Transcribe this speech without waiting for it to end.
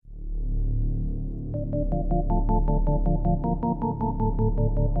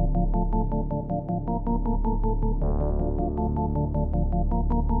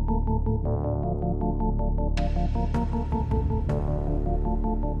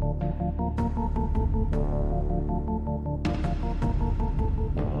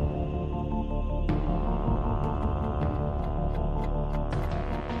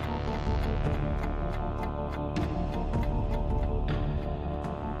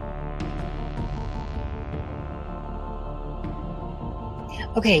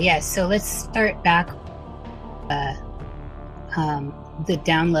Okay, yes. So let's start back. The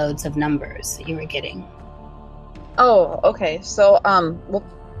downloads of numbers that you were getting. Oh, okay. So, well,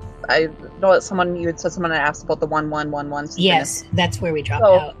 I know that you had said someone had asked about the 1111 synchronicity. Yes, that's where we dropped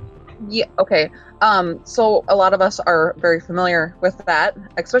So, out. yeah, okay. So a lot of us are very familiar with that,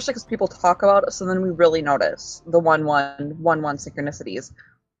 especially because people talk about it. So then we really notice the 1111 synchronicities.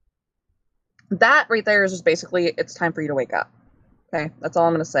 That right there is just basically it's time for you to wake up. Okay, that's all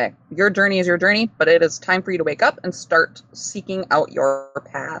I'm going to say. Your journey is your journey, but it is time for you to wake up and start seeking out your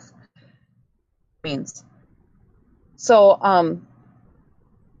path. Means so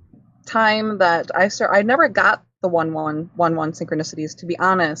time that I never got the 1111 synchronicities, to be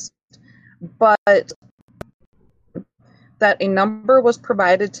honest, but that a number was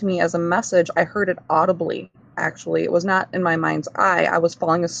provided to me as a message. I heard it audibly. Actually, it was not in my mind's eye. I was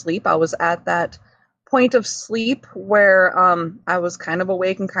falling asleep. I was at that point of sleep where I was kind of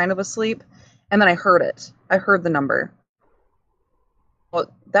awake and kind of asleep, and then I heard it. I heard the number.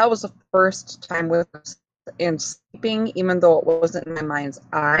 Well, that was the first time with in sleeping, even though it wasn't in my mind's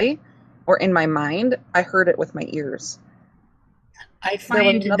eye or in my mind. I heard it with my ears. I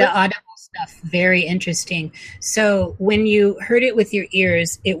find the audible stuff very interesting. So when you heard it with your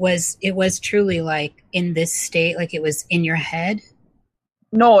ears, it was truly like in this state, like it was in your head.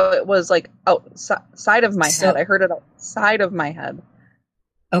 No, it was like outside of my head. I heard it outside of my head.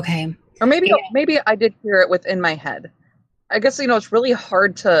 Okay. Or maybe I did hear it within my head. I guess it's really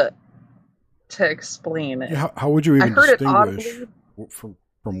hard to explain it. How would you even distinguish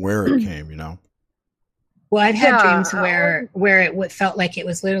from where it came? Well, I've had dreams where it felt like it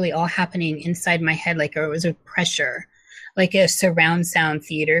was literally all happening inside my head, like it was a pressure, like a surround sound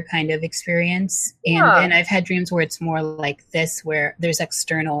theater kind of experience. And then I've had dreams where it's more like this, where there's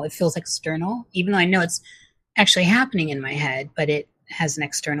external, it feels external, even though I know it's actually happening in my head, but it has an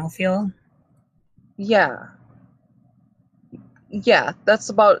external feel. Yeah,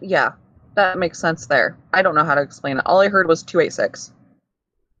 that makes sense there. I don't know how to explain it. All I heard was 286.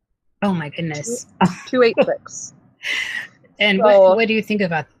 Oh my goodness. 286. And so, what do you think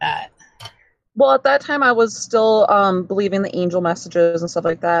about that? Well, at that time I was still believing the angel messages and stuff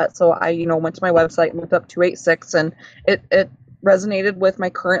like that. So I, went to my website and looked up 286, and it resonated with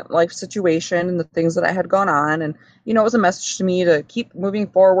my current life situation and the things that I had gone on. And, it was a message to me to keep moving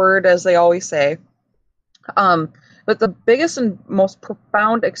forward, as they always say. But the biggest and most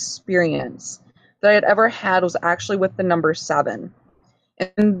profound experience that I had ever had was actually with the number 7.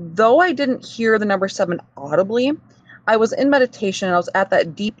 And though I didn't hear the number 7 audibly, I was in meditation and I was at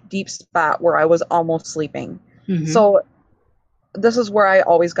that deep, deep spot where I was almost sleeping. Mm-hmm. So this is where I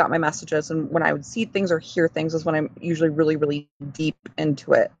always got my messages. And when I would see things or hear things is when I'm usually really, really deep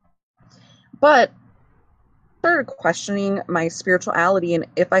into it. But I started questioning my spirituality and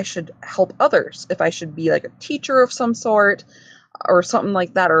if I should help others, if I should be like a teacher of some sort or something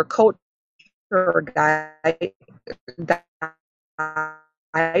like that, or a coach or a guide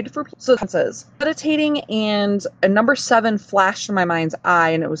for people. Meditating, and a number 7 flashed in my mind's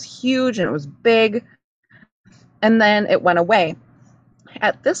eye, and it was huge and it was big, and then it went away.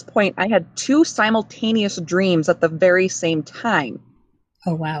 At this point, I had 2 simultaneous dreams at the very same time.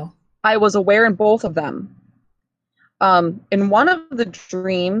 Oh, wow. I was aware in both of them. In one of the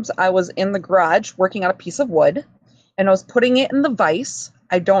dreams, I was in the garage working on a piece of wood, and I was putting it in the vise.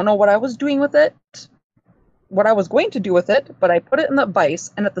 I don't know what I was doing with it, what I was going to do with it, but I put it in the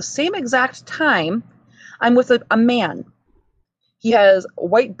vise, and at the same exact time, I'm with a man. He has a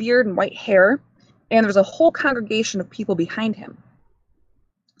white beard and white hair, and there's a whole congregation of people behind him.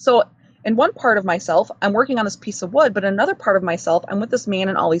 So in one part of myself, I'm working on this piece of wood, but in another part of myself, I'm with this man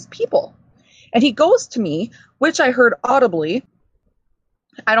and all these people. And he goes to me, which I heard audibly.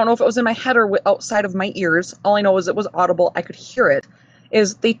 I don't know if it was in my head or outside of my ears. All I know is it was audible. I could hear it.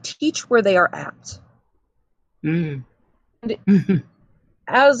 Is they teach where they are at. Mm. And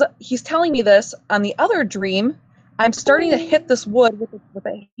as he's telling me this, on the other dream, I'm starting to hit this wood with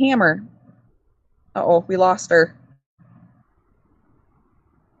a hammer. Uh-oh, we lost her.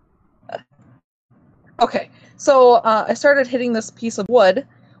 Okay, so I started hitting this piece of wood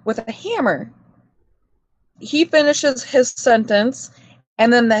with a hammer. he finishes his sentence,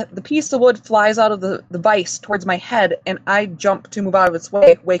 and then the piece of wood flies out of the vise towards my head, and I jump to move out of its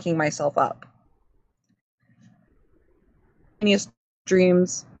way, waking myself up.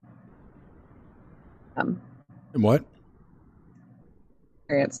 Dreams. And what?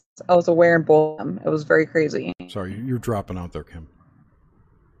 Experience. I was aware in both of them. It was very crazy. Sorry, you're dropping out there, Kim.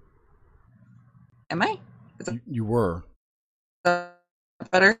 Am I? You were.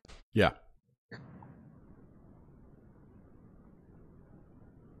 Better? Yeah.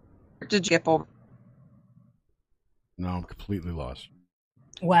 Did you get over? No, I'm completely lost.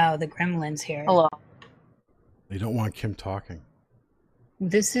 Wow, the gremlins here. Hello. They don't want Kim talking.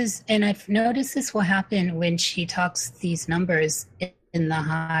 This is, and I've noticed this will happen when she talks these numbers in the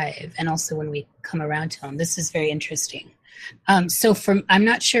hive, and also when we come around to them. This is very interesting. So I'm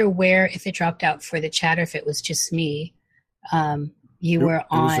not sure where, if it dropped out for the chat or if it was just me. You were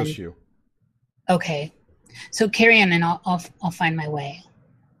on. It was just you. Okay, so carry on, and I'll find my way.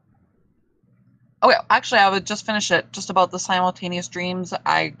 Okay, actually, I would just finish it. Just about the simultaneous dreams.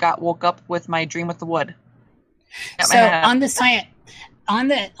 I woke up with my dream with the wood. So on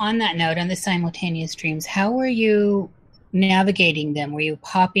that note, on the simultaneous dreams, how were you navigating them? Were you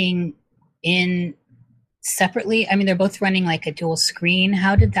popping in separately? I mean, they're both running like a dual screen.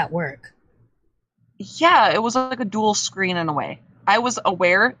 How did that work? Yeah, it was like a dual screen in a way. I was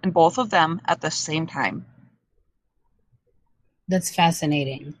aware in both of them at the same time. That's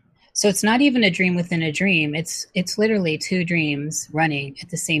fascinating. So it's not even a dream within a dream. It's literally two dreams running at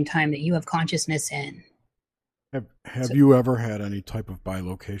the same time that you have consciousness in. Have you ever had any type of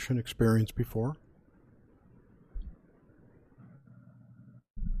bilocation experience before?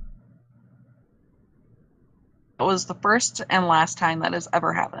 It was the first and last time that has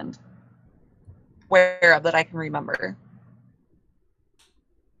ever happened. Where that I can remember.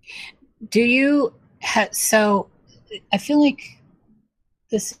 Do you so I feel like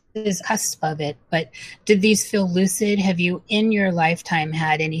this is cusp of it, but did these feel lucid? Have you in your lifetime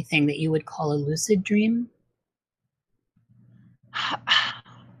had anything that you would call a lucid dream?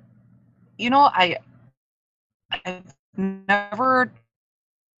 You know, I've never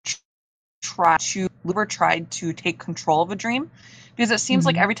tried to take control of a dream, because it seems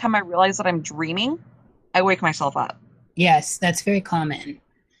like every time I realize that I'm dreaming, I wake myself up. Yes, that's very common.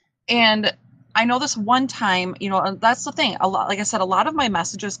 And I know this one time, you know, that's the thing. Like I said, a lot of my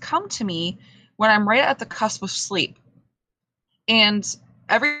messages come to me when I'm right at the cusp of sleep. And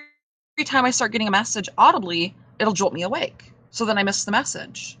every time I start getting a message audibly, it'll jolt me awake. So then I miss the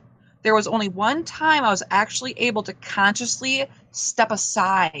message. There was only one time I was actually able to consciously step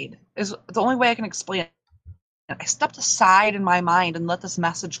aside, is the only way I can explain it. I stepped aside in my mind and let this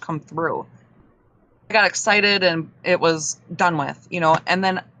message come through. I got excited and it was done with, you know, and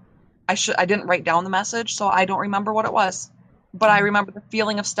then I didn't write down the message, so I don't remember what it was. But I remember the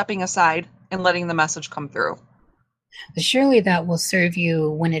feeling of stepping aside and letting the message come through. Surely that will serve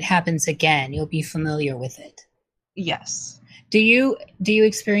you when it happens again. You'll be familiar with it. Yes. Do you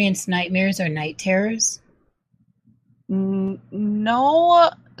experience nightmares or night terrors?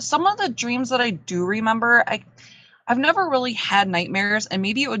 No. Some of the dreams that I do remember, I've never really had nightmares, and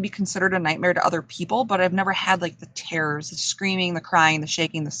maybe it would be considered a nightmare to other people, but I've never had like the terrors, the screaming, the crying, the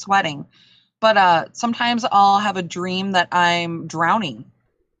shaking, the sweating. But sometimes I'll have a dream that I'm drowning,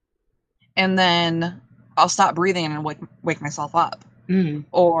 and then I'll stop breathing and wake myself up.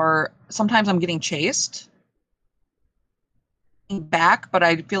 Or sometimes I'm getting chased back, but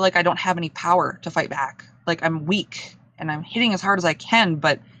I feel like I don't have any power to fight back. Like I'm weak and I'm hitting as hard as I can,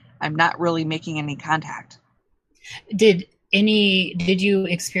 but I'm not really making any contact. Did you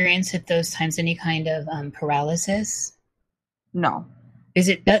experience at those times any kind of paralysis? No. Is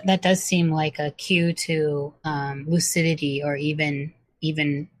it that does seem like a cue to lucidity, or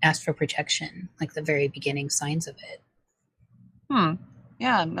even ask for protection, like the very beginning signs of it?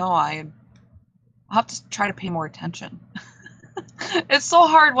 Yeah, no, I'll have to try to pay more attention. It's so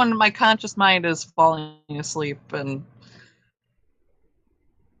hard when my conscious mind is falling asleep. And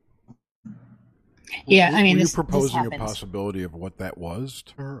yeah, I mean, were you proposing a possibility of what that was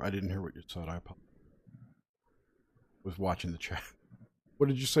to her? I didn't hear what you said. I was watching the chat. What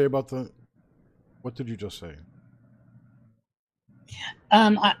did you say about what did you just say?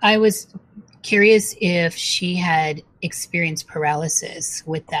 I was curious if she had experienced paralysis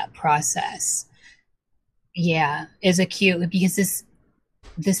with that process. Yeah, as a cue, because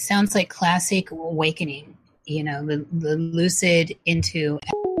this sounds like classic awakening. You know, the lucid into.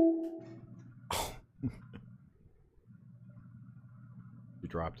 You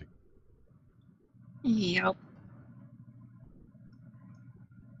dropped it. Yep.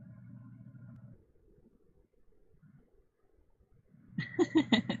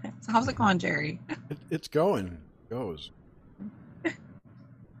 So how's it going, Jerry? It's going. It goes.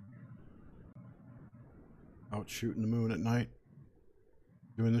 Out shooting the moon at night.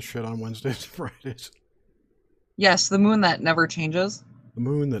 Doing this shit on Wednesdays and Fridays. Yes, the moon that never changes. The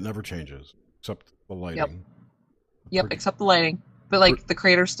moon that never changes, except the lighting. Yep, except the lighting. But like the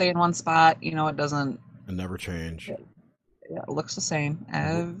craters stay in one spot, it doesn't. And never change. Yeah, it looks the same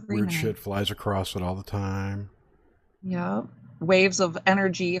every Weird night. shit flies across it all the time. Yep. Waves of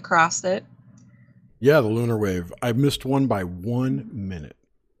energy across it. Yeah, the lunar wave. I missed one by 1 minute.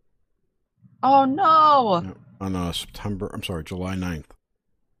 Oh no! On July 9th.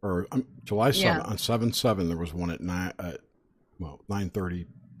 Or July 7th. Yeah. On 7/7, there was one at 9:30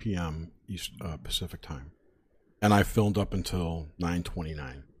 p.m. East Pacific time. And I filmed up until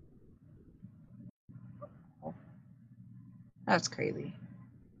 9:29. That's crazy.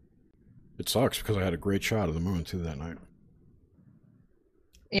 It sucks because I had a great shot of the moon too that night.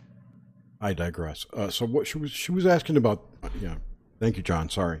 Yeah. I digress. So what she was asking about? Yeah. Thank you, John.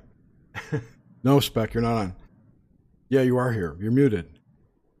 Sorry. No, Spec, you're not on. Yeah, you are here. You're muted.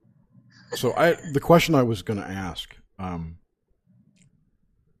 So the question I was going to ask,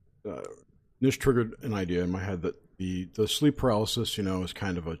 Nish triggered an idea in my head that the sleep paralysis, is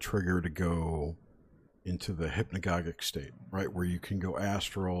kind of a trigger to go into the hypnagogic state, right, where you can go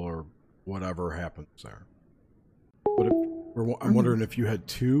astral or whatever happens there. But I'm wondering if you had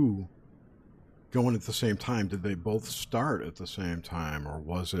two going at the same time, did they both start at the same time, or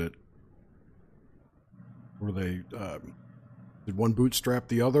were they did one bootstrap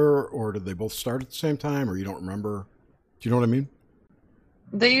the other, or did they both start at the same time, or you don't remember? Do you know what I mean?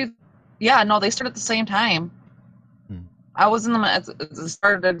 They started at the same time. I was in them. It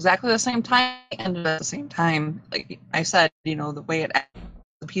started at exactly the same time, ended at the same time. Like I said, the way it ended,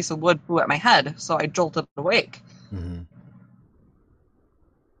 a piece of wood flew at my head, so I jolted awake. Mm-hmm.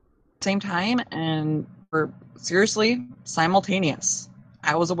 Same time, and we're seriously simultaneous.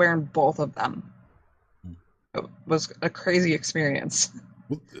 I was aware in both of them. It was a crazy experience.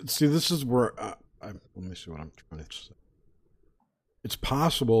 Well, see, this is where let me see what I'm trying to say. It's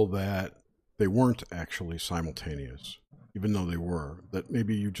possible that they weren't actually simultaneous, even though they were. That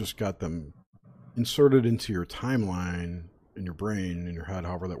maybe you just got them inserted into your timeline in your brain, in your head,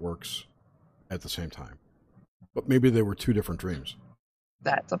 however that works, at the same time. But maybe they were two different dreams.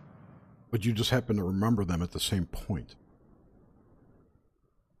 But you just happen to remember them at the same point.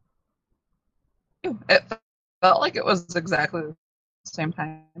 It felt like it was exactly the same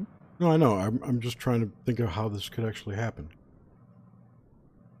time. No, I know. I'm just trying to think of how this could actually happen.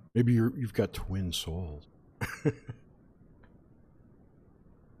 Maybe you've got twin souls.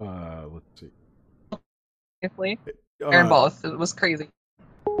 Let's see. They're both. It was crazy.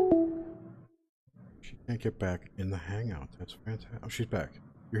 She can't get back in the hangout. That's fantastic. Oh, she's back.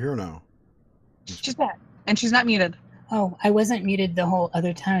 You're here now. She's back. And she's not muted. Oh, I wasn't muted the whole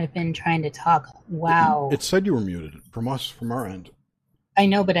other time I've been trying to talk. Wow. It said you were muted from our end. I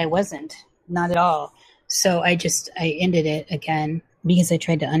know, but I wasn't. Not at all. So I ended it again because I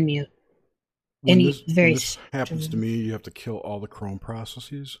tried to unmute. When this happens to me, you have to kill all the Chrome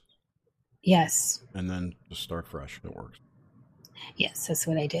processes. Yes. And then just start fresh. It works. Yes, that's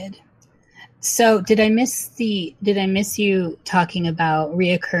what I did. So did I miss you talking about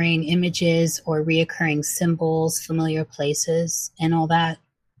reoccurring images or reoccurring symbols, familiar places, and all that?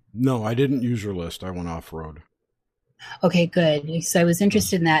 No, I didn't use your list. I went off-road. Okay, good. So I was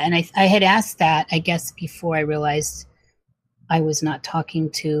interested in that. And I had asked that, I guess, before I realized I was not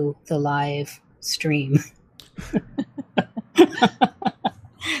talking to the live stream.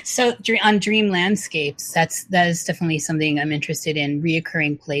 So on Dream Landscapes, that is definitely something I'm interested in.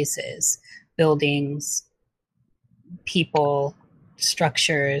 Reoccurring places, buildings, people,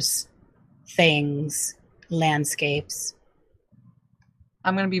 structures, things, landscapes.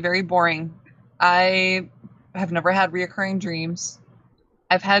 I'm going to be very boring. I have never had reoccurring dreams.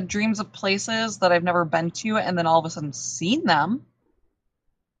 I've had dreams of places that I've never been to and then all of a sudden seen them.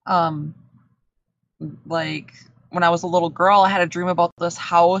 Like when I was a little girl, I had a dream about this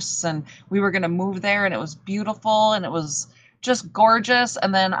house and we were going to move there and it was beautiful and it was just gorgeous.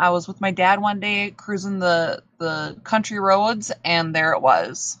 And then I was with my dad one day cruising the country roads and there it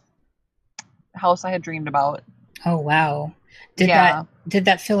was. The house I had dreamed about. Oh, wow. Did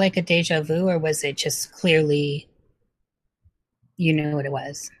that feel like a deja vu, or was it just clearly you knew what it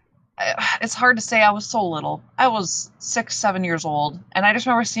was? It's hard to say. I was so little. I was 6, 7 years old. And I just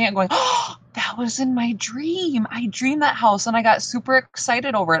remember seeing it and going, oh, that was in my dream. I dreamed that house and I got super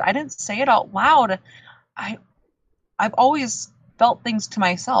excited over it. I didn't say it out loud. I've always felt things to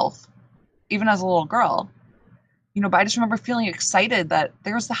myself, even as a little girl. But I just remember feeling excited that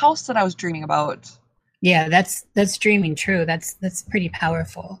there's the house that I was dreaming about. Yeah, that's dreaming true. That's pretty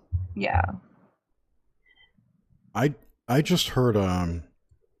powerful. Yeah. I just heard damn,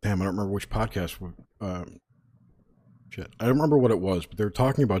 I don't remember which podcast. Shit, I don't remember what it was, but they were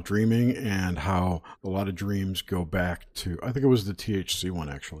talking about dreaming and how a lot of dreams go back to, I think it was the THC one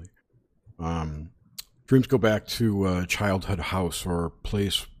actually. Dreams go back to a childhood house or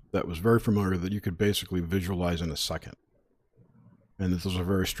place that was very familiar that you could basically visualize in a second. And that those are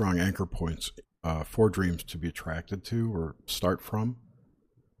very strong anchor points for dreams to be attracted to or start from.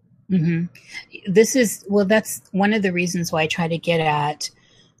 Mm-hmm. That's one of the reasons why I try to get at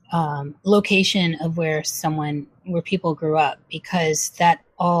location of where people grew up, because that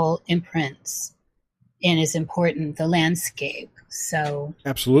all imprints and is important, the landscape. So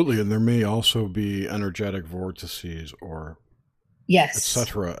absolutely, and there may also be energetic vortices or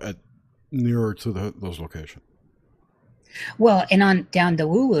etc. at nearer to those locations. Well, and on down the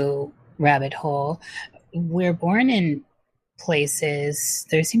woo-woo rabbit hole, we're born in places.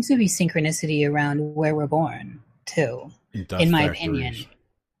 There seems to be synchronicity around where we're born too, in my opinion.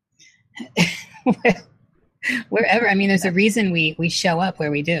 Wherever, I mean, there's a reason we show up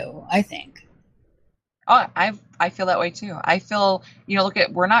where we do, I think. Oh, I feel that way too. I feel,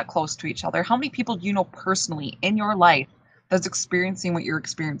 we're not close to each other. How many people do you know personally in your life that's experiencing what you're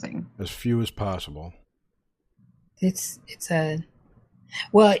experiencing? As few as possible.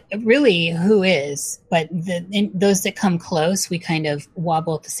 Well, really, who is? But those that come close, we kind of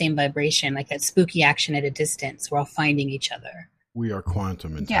wobble at the same vibration, like that spooky action at a distance. We're all finding each other. We are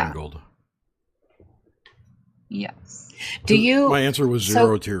quantum entangled. Yeah. Yes. My answer was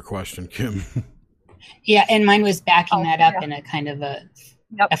 0 to your question, Kim. Yeah, and mine was backing that up in a kind of a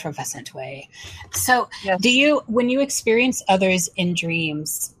effervescent way. So, when you experience others in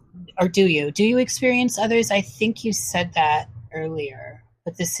dreams, or do you experience others? I think you said that earlier,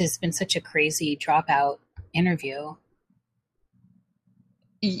 but this has been such a crazy dropout interview.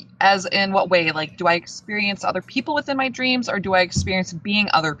 As in what way? Like, do I experience other people within my dreams, or do I experience being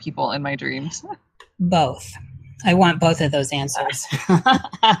other people in my dreams? Both. I want both of those answers.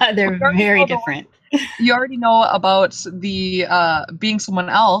 They're very different. You already know about the being someone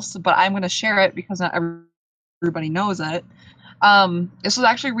else, but I'm going to share it because not everybody knows it. This was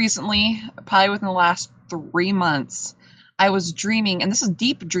actually recently, probably within the last 3 months. I was dreaming, and this is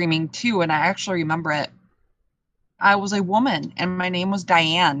deep dreaming too, and I actually remember it. I was a woman, and my name was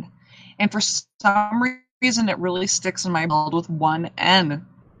Diane. And for some reason, it really sticks in my mind with one N.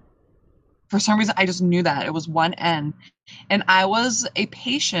 For some reason, I just knew that. It was one N. And I was a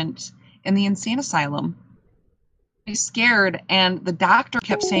patient in the insane asylum. I was scared, and the doctor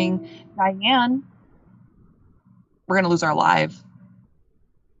kept saying, Diane, we're going to lose our life.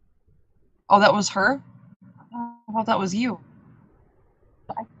 Oh, that was her? Oh, that was you.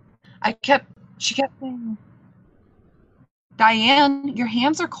 She kept saying, Diane, your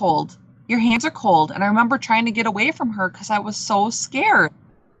hands are cold. Your hands are cold. And I remember trying to get away from her because I was so scared.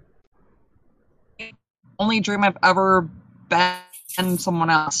 Only dream I've ever been someone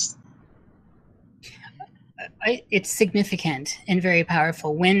else. It's significant and very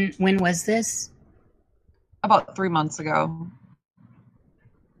powerful. When was this? About 3 months ago.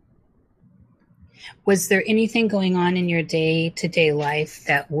 Was there anything going on in your day-to-day life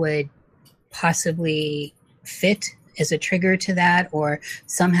that would possibly fit as a trigger to that, or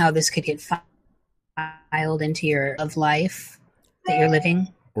somehow this could get filed into your of life that you're living?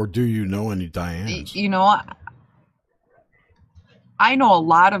 Or do you know any Dianes? I know a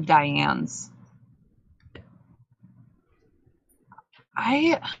lot of Dianes.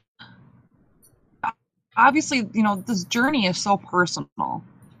 Obviously, this journey is so personal,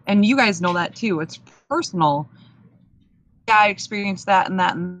 and you guys know that too. It's personal. Yeah, I experienced that and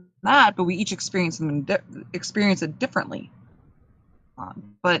that and that, but we each experience it differently.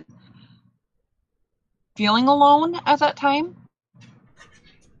 But feeling alone at that time,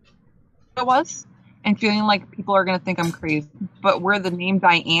 I was, and feeling like people are going to think I'm crazy. But where the name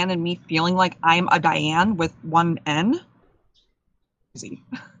Diane and me feeling like I'm a Diane with one N, crazy.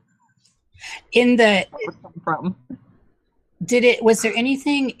 Was there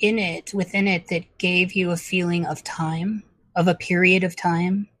anything within it that gave you a feeling of time, of a period of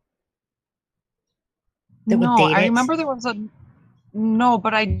time? I remember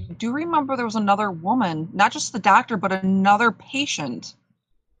but I do remember there was another woman, not just the doctor, but another patient.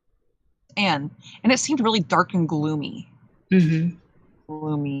 And it seemed really dark and gloomy. Mm-hmm.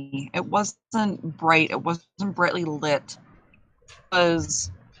 Gloomy. It wasn't bright. It wasn't brightly lit. It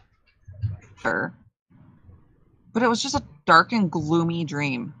was but it was just a dark and gloomy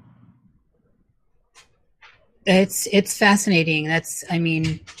dream. It's fascinating. I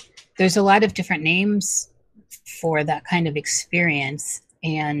mean, there's a lot of different names for that kind of experience,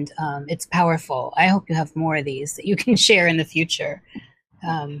 and it's powerful. I hope you have more of these that you can share in the future.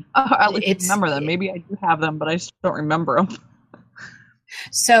 At least remember them. Maybe I do have them, but I just don't remember them.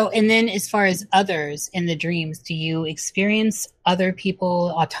 So, and then as far as others in the dreams, do you experience other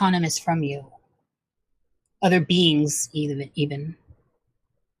people autonomous from you? Other beings, even?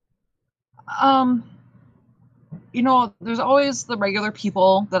 There's always the regular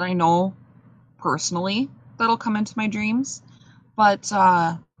people that I know personally that'll come into my dreams. But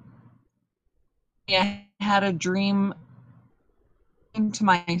I had a dream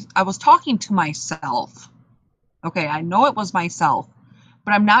I was talking to myself. Okay, I know it was myself,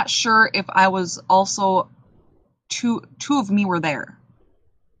 but I'm not sure if I was also two of me were there.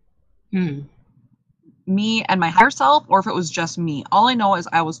 Me and my higher self, or if it was just me. All I know is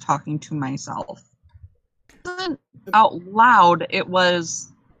I was talking to myself. It wasn't out loud, it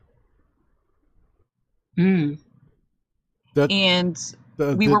was and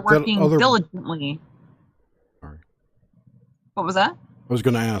we were working diligently. Sorry. What was that? I was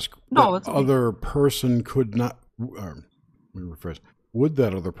going to ask. No, that other person could not. Let me rephrase. Would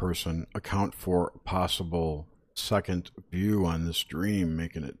that other person account for a possible second view on this dream,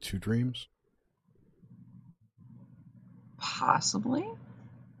 making it two dreams? Possibly.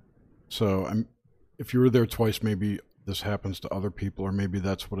 So, if you were there twice, maybe this happens to other people, or maybe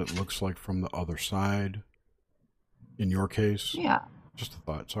that's what it looks like from the other side. In your case, yeah. Just a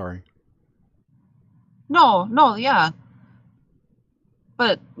thought. Sorry. No, yeah.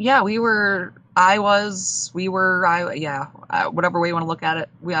 But yeah, whatever way you want to look at it.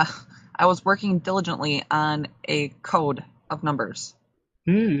 I was working diligently on a code of numbers.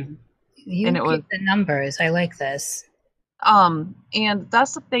 You picked the numbers. I like this. And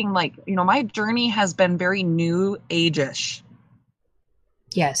that's the thing, my journey has been very new age-ish.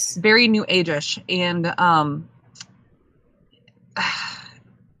 Yes. Very new age-ish. And,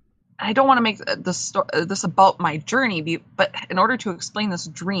 I don't want to make this about my journey, but in order to explain this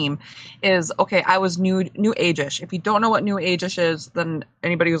dream is, okay, I was new age-ish. If you don't know what new age-ish is, then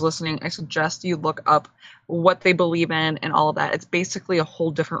anybody who's listening, I suggest you look up what they believe in and all of that. It's basically a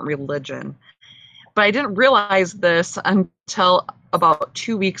whole different religion. But I didn't realize this until about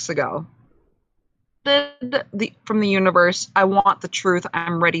 2 weeks ago. From the universe, I want the truth.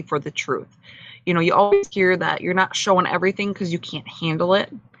 I'm ready for the truth. You always hear that you're not showing everything because you can't handle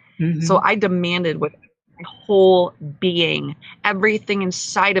it. Mm-hmm. So I demanded with my whole being, everything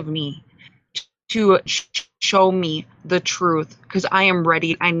inside of me, to show me the truth because I am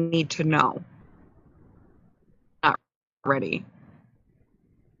ready. I need to know. Not ready.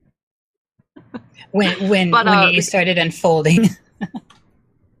 When you started unfolding.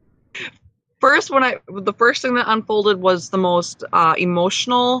 The first thing that unfolded was the most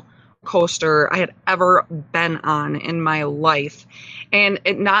emotional coaster I had ever been on in my life. And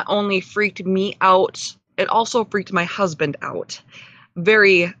it not only freaked me out, it also freaked my husband out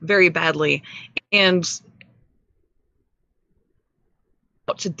very, very badly. And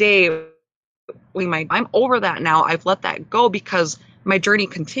today, I'm over that now. I've let that go because my journey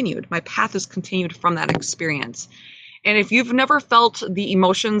continued. My path has continued from that experience. And if you've never felt the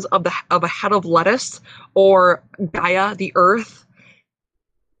emotions of a head of lettuce or Gaia, the earth,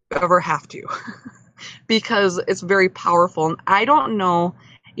 you ever have to, because it's very powerful. And I don't know,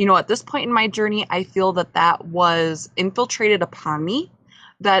 at this point in my journey, I feel that was infiltrated upon me,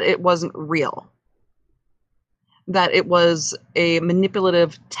 that it wasn't real, that it was a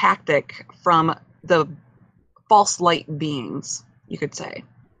manipulative tactic from the false light beings, you could say.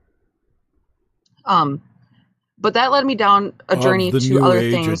 But that led me down a journey to other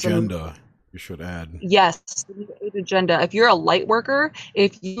things. Agenda, you should add. Yes, the New Age agenda. If you're a light worker,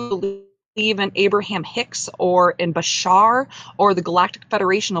 if you believe in Abraham Hicks or in Bashar or the Galactic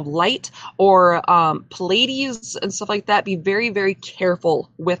Federation of Light or Pleiades and stuff like that, be very, very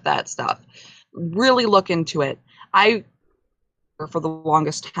careful with that stuff. Really look into it. I for the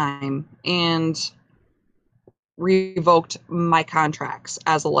longest time and revoked my contracts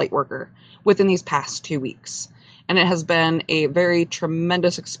as a light worker within these past 2 weeks. And it has been a very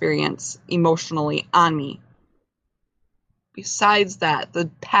tremendous experience emotionally on me. Besides that, the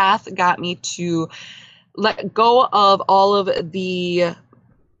path got me to let go of all of the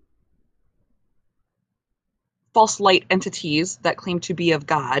false light entities that claim to be of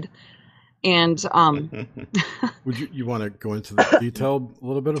God. And would you want to go into the detail a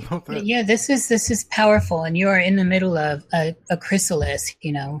little bit about that? Yeah, this is powerful, and you are in the middle of a chrysalis.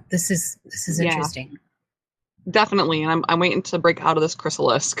 This is interesting. Definitely, and I'm waiting to break out of this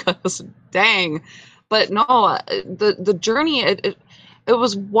chrysalis because dang. But no, the journey, it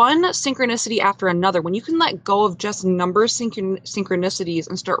was one synchronicity after another. When you can let go of just number synchronicities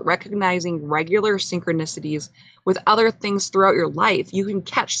and start recognizing regular synchronicities with other things throughout your life, you can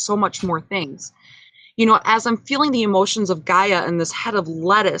catch so much more things. You know, as I'm feeling the emotions of Gaia and this head of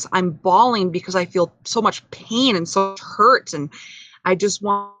lettuce, I'm bawling because I feel so much pain and so much hurt, and I just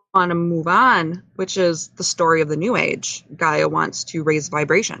want to move on, which is the story of the New Age. Gaia wants to raise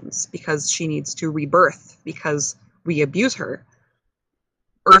vibrations because she needs to rebirth because we abuse her.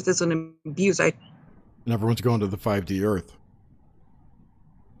 Earth is an abuse. And everyone's going to the 5D Earth.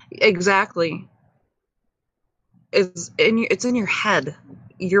 Exactly. It's in your head.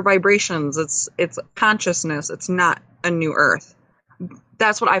 Your vibrations. It's consciousness. It's not a new Earth.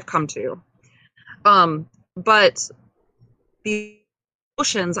 That's what I've come to. But the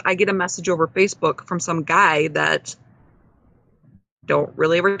emotions, I get a message over Facebook from some guy that don't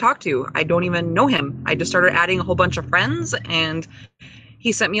really ever talk to. I don't even know him. I just started adding a whole bunch of friends, and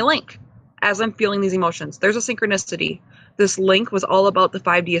he sent me a link as I'm feeling these emotions. There's a synchronicity. This link was all about the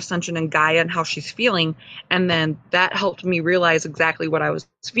 5D ascension and Gaia and how she's feeling, and then that helped me realize exactly what I was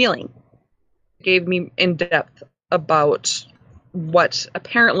feeling. It gave me in depth about what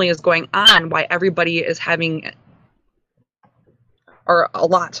apparently is going on, why everybody is having, or a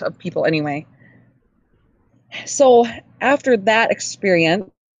lot of people anyway. So after that experience,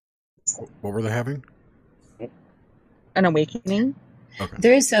 what were they having? An awakening. Okay.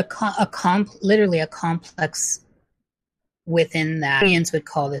 There's literally a complex within that. Aliens would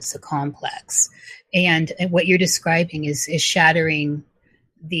call this a complex, and what you're describing is shattering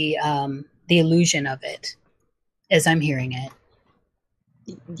the illusion of it, as I'm hearing it.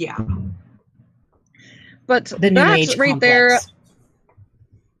 Yeah, but the New Age right complex. there.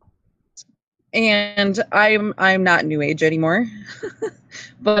 And I'm not New Age anymore,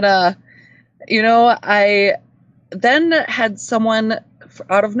 but you know, I then had someone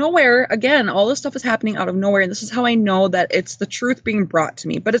out of nowhere. Again, all this stuff is happening out of nowhere, and this is how I know that it's the truth being brought to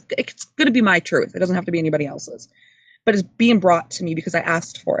me. But it's going to be my truth. It doesn't have to be anybody else's, but it's being brought to me because I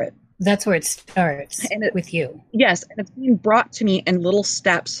asked for it. That's where it starts, with you. Yes, and it's being brought to me in little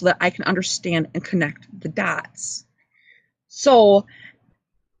steps so that I can understand and connect the dots. So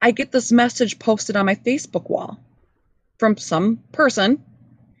I get this message posted on my Facebook wall from some person,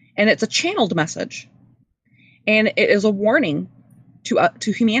 and it's a channeled message. And it is a warning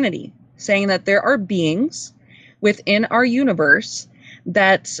to humanity, saying that there are beings within our universe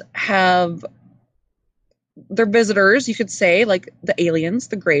that have, they're visitors, you could say, like the aliens,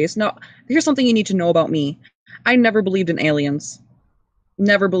 the Greys. Now, here's something you need to know about me. I never believed in aliens.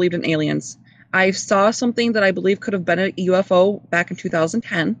 Never believed in aliens. I saw something that I believe could have been a UFO back in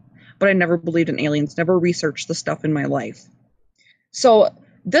 2010, but I never believed in aliens, never researched the stuff in my life. So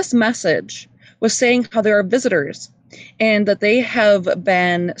this message was saying how there are visitors and that they have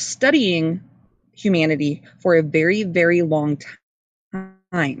been studying humanity for a very, very long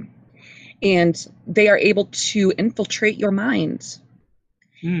time. And they are able to infiltrate your mind.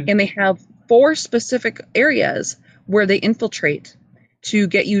 And they have 4 specific areas where they infiltrate to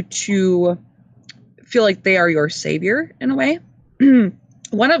get you to feel like they are your savior in a way.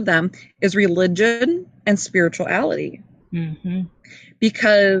 One of them is religion and spirituality. Mm-hmm.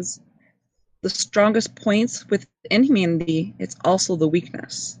 Because the strongest points within humanity, it's also the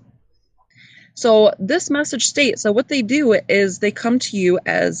weakness. So this message states, so what they do is they come to you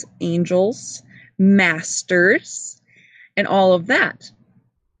as angels, masters, and all of that.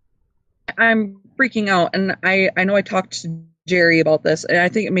 I'm freaking out, and I know I talked to Jerry about this, and I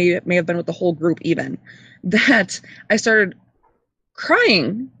think it may have been with the whole group even, that I started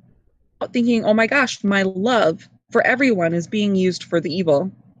crying, thinking, oh my gosh, my love for everyone is being used for the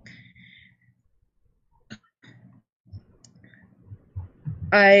evil.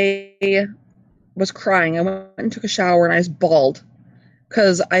 I was crying. I went and took a shower, and I was bawled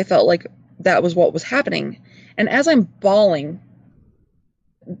because I felt like that was what was happening. And as I'm bawling,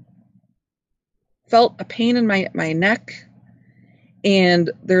 felt a pain in my neck,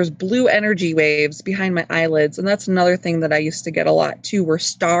 and there's blue energy waves behind my eyelids. And that's another thing that I used to get a lot too, were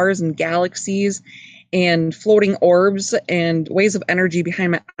stars and galaxies and floating orbs and waves of energy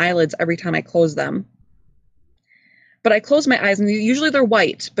behind my eyelids every time I close them. But I closed my eyes, and usually they're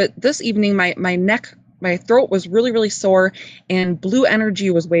white, but this evening my neck, my throat was really, really sore, and blue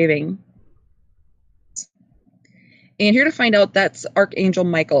energy was waving. And here to find out, that's Archangel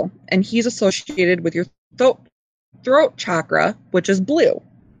Michael, and he's associated with your throat chakra, which is blue.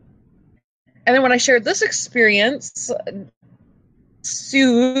 And then when I shared this experience,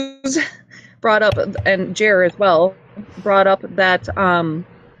 Suze brought up, and Jer as well, brought up that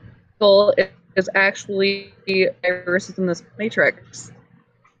is actually viruses in this matrix.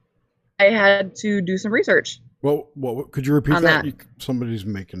 I had to do some research. Well, what could you repeat On that? that. Somebody's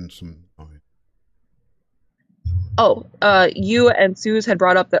making some noise. Oh, you and Suze had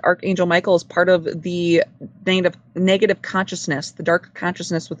brought up that Archangel Michael is part of the negative consciousness, the dark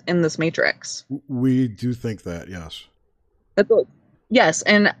consciousness within this matrix. We do think that, yes. Yes,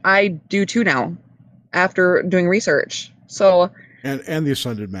 and I do too now, after doing research. So and the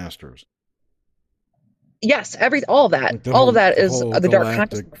Ascended Masters. Yes, all of that. All of that is the dark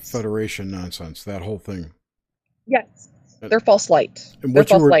consciousness. Federation nonsense, that whole thing. Yes. They're false light. And they're what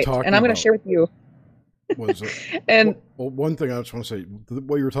you false were light. talking And I'm going about to share with you. Was it? And well, one thing I just want to say,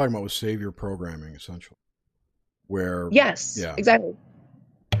 what you were talking about was savior programming, essentially. Where yes, yeah, exactly.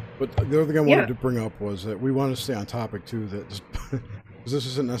 But the other thing I wanted to bring up was that we want to stay on topic too. That this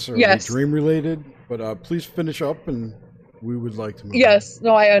isn't necessarily dream related, but please finish up, and we would like to move on.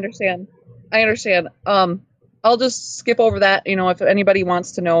 No, I understand. I'll just skip over that. You know, if anybody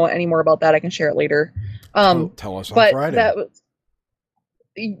wants to know any more about that, I can share it later. Tell us on Friday.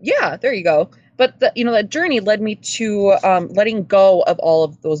 Yeah, there you go. But that journey led me to letting go of all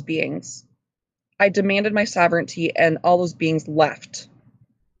of those beings. I demanded my sovereignty, and all those beings left.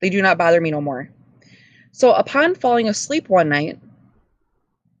 They do not bother me no more. So upon falling asleep one night,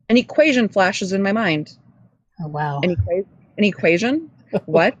 an equation flashes in my mind. Oh, wow. An equation?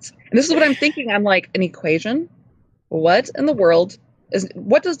 What? And this is what I'm thinking. I'm like, an equation? What in the world?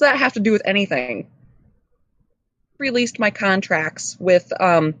 What does that have to do with anything? Released my contracts with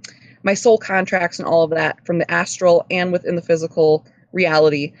my soul contracts and all of that from the astral and within the physical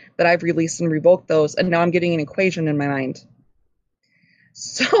reality that I've released and revoked those, and now I'm getting an equation in my mind.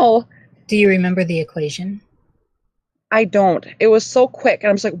 So do you remember the equation? I don't. It was so quick, and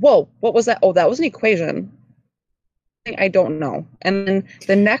I'm just like, whoa, what was that? Oh, that was an equation. I don't know. And then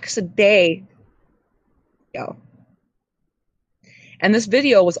the next day, and this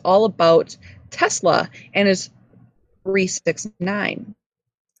video was all about Tesla and his 369.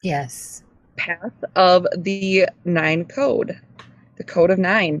 Yes. Path of the 9 code. The code of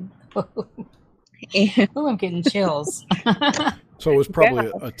 9. I'm getting chills. So it was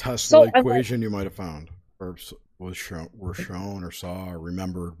probably a Tesla equation you might have found, or were shown, or saw, or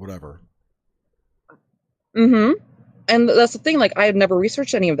remembered, whatever. Mm-hmm. And that's the thing. Like, I had never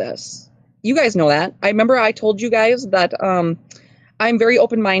researched any of this. You guys know that. I remember I told you guys that I'm very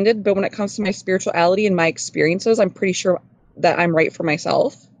open-minded, but when it comes to my spirituality and my experiences, I'm pretty sure that I'm right for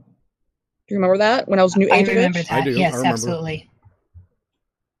myself. Do you remember that? When I was New Age? I remember that. I do. Yes, I remember. absolutely.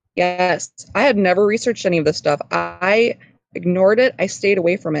 Yes. I had never researched any of this stuff. I ignored it. I stayed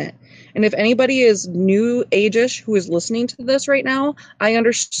away from it. And if anybody is New Age-ish who is listening to this right now, I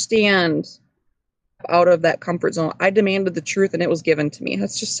understand out of that comfort zone. I demanded the truth and it was given to me.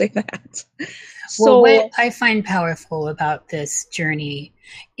 Let's just say that. Well, what I find powerful about this journey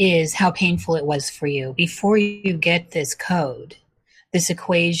is how painful it was for you. Before you get this code, this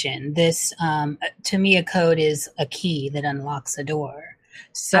equation, this, to me, a code is a key that unlocks a door.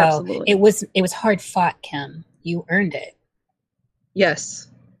 So absolutely. it was hard fought, Kim. You earned it. Yes.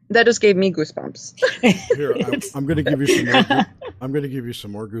 That just gave me goosebumps. Here, I'm going to give you some more. I'm going to give you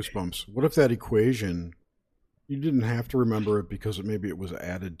some more goosebumps. What if that equation, you didn't have to remember it because maybe it was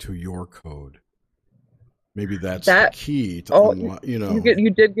added to your code? Maybe that's the key to unlock. You know, you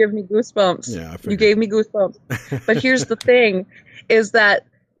did give me goosebumps. Yeah, you gave me goosebumps. But here's the thing: is that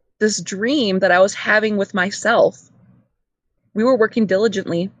this dream that I was having with myself, we were working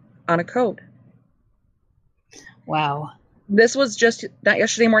diligently on a code. Wow. This was just not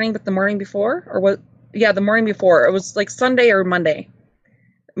yesterday morning, but the morning before, or what? Yeah, the morning before. It was like Sunday or Monday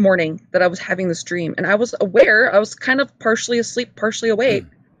morning that I was having this dream, and I was aware. I was kind of partially asleep, partially awake,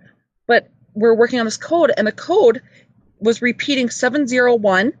 but we're working on this code, and the code was repeating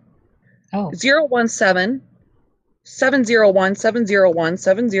 701, 017, 701, 701,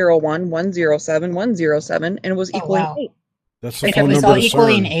 701, 107, 107, and it was equaling 8. That's the phone number. It was all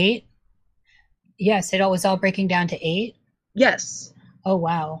equaling 8? Yes, it was all breaking down to 8? Yes. Oh,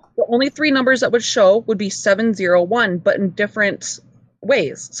 wow. The only 3 numbers that would show would be 701, but in different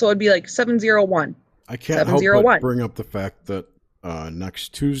ways. So it'd be like 701. I can't help but bring up the fact that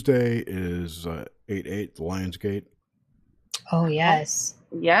next Tuesday is 8/8, the Lionsgate. Oh, yes.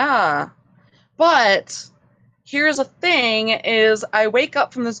 Yeah. But here's the thing is I wake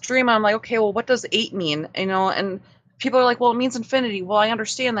up from this dream and I'm like, okay, well, what does 8 mean? You know, and people are like, well, it means infinity. Well, I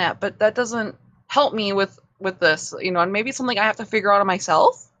understand that, but that doesn't help me with this, you know, and maybe it's something I have to figure out on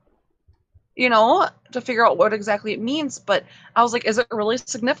myself, you know, to figure out what exactly it means. But I was like, is it really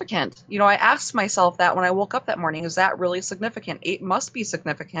significant? You know, I asked myself that when I woke up that morning, is that really significant? 8 must be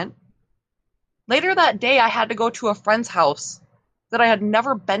significant. Later that day, I had to go to a friend's house that I had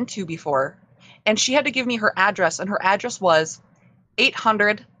never been to before. And she had to give me her address, and her address was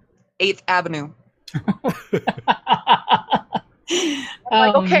 800 8th Avenue.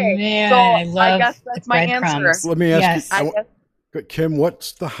 Like, Oh okay, man, so I I love guess the that's my answer. breadcrumbs. Let me ask Yes. you, Kim,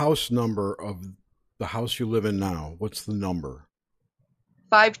 what's the house number of the house you live in now? What's the number?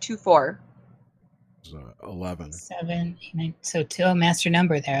 524. 11. 7, 8, 9. So two master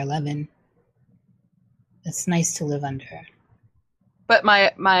number there, 11. It's nice to live under. But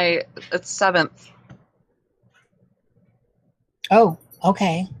my it's 7th. Oh,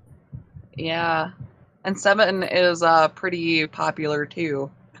 okay. Yeah. And 7 is pretty popular too.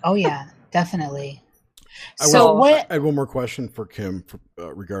 Oh yeah, definitely. I had one more question for Kim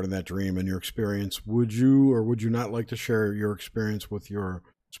regarding that dream and your experience. Would you or would you not like to share your experience with your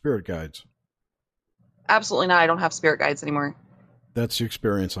spirit guides? Absolutely not. I don't have spirit guides anymore. That's the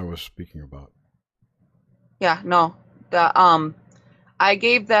experience I was speaking about. Yeah, no. I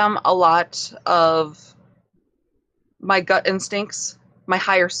gave them a lot of my gut instincts, my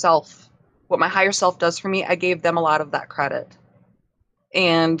higher self. What my higher self does for me, I gave them a lot of that credit.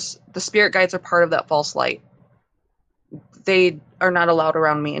 And the spirit guides are part of that false light. They are not allowed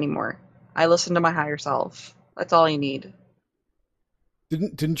around me anymore. I listen to my higher self. That's all you need.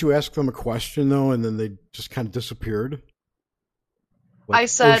 Didn't you ask them a question though, and then they just kind of disappeared? Like, I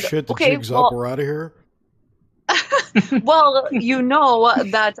said, "Oh shit, the okay, jig's up, we're out of here." Well, you know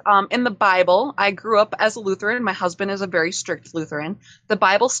that in the Bible, I grew up as a Lutheran. My husband is a very strict Lutheran. The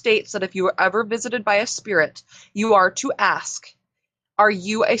Bible states that if you are ever visited by a spirit, you are to ask, are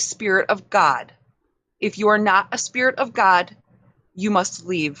you a spirit of God? If you are not a spirit of God, you must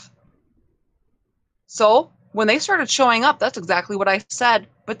leave. So when they started showing up, that's exactly what I said.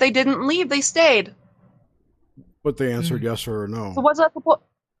 But they didn't leave, they stayed. But they answered yes or no. So what's that supposed?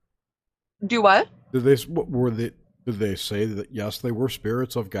 Do what? Did they say that yes, they were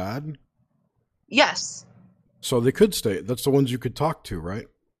spirits of God? Yes. So they could stay. That's the ones you could talk to, right?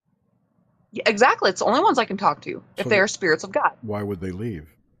 Yeah, exactly. It's the only ones I can talk to if So they are spirits of God. Why would they leave?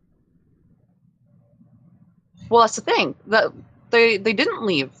 Well, that's the thing. They didn't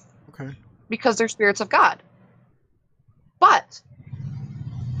leave. Okay. Because they're spirits of God. But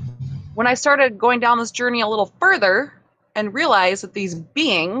when I started going down this journey a little further and realized that these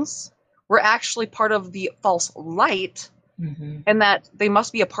beings were actually part of the false light, and that they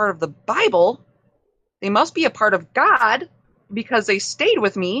must be a part of the Bible, they must be a part of God because they stayed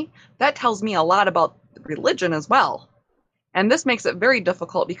with me, that tells me a lot about religion as well. And this makes it very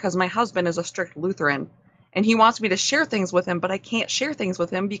difficult because my husband is a strict Lutheran and he wants me to share things with him, but I can't share things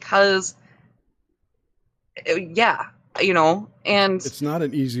with him because and it's not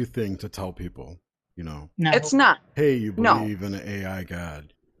an easy thing to tell people, No. It's not. Hey, you believe in an AI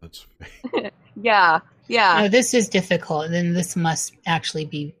God. That's yeah. No, this is difficult. Then this must actually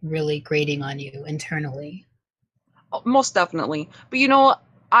be really grating on you internally. Most definitely. But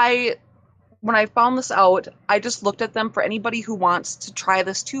when I found this out, I just looked at them for anybody who wants to try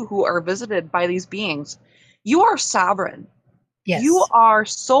this too, who are visited by these beings. You are sovereign. Yes. You are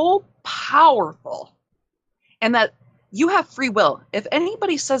so powerful. And that you have free will. If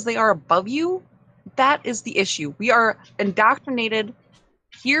anybody says they are above you, that is the issue. We are indoctrinated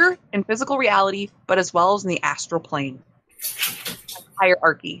here in physical reality, but as well as in the astral plane.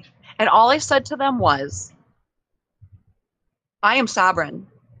 Hierarchy. And all I said to them was, I am sovereign.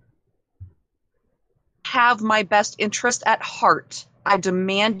 Have my best interest at heart. I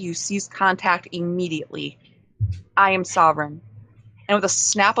demand you cease contact immediately. I am sovereign. And with a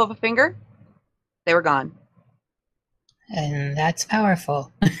snap of a finger, they were gone. And that's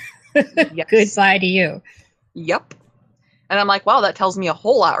powerful. Yes. Goodbye to you. Yep. And I'm like, wow, that tells me a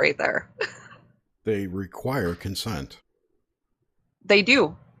whole lot right there. They require consent. They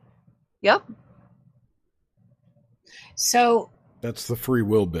do. Yep. So that's the free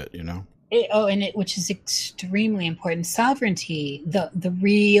will bit, which is extremely important. Sovereignty, the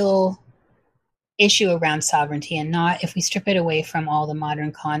real issue around sovereignty, and not if we strip it away from all the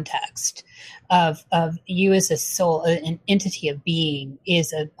modern context of you as a soul, an entity of being,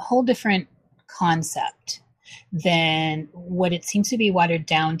 is a whole different concept than what it seems to be watered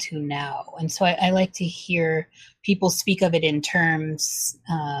down to now. And so I like to hear people speak of it in terms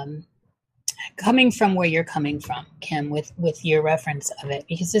coming from where you're coming from, Kim, with your reference of it,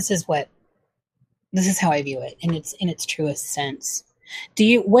 because this is how I view it in its truest sense.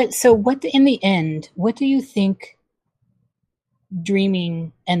 In the end, what do you think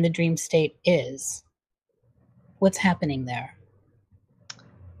dreaming and the dream state is? What's happening there?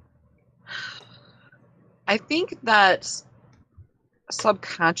 I think that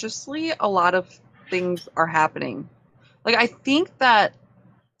subconsciously a lot of things are happening. Like, I think that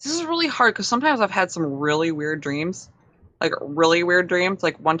this is really hard because sometimes I've had some really weird dreams. Like, really weird dreams.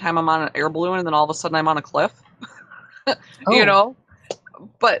 Like, one time I'm on an air balloon and then all of a sudden I'm on a cliff. You know?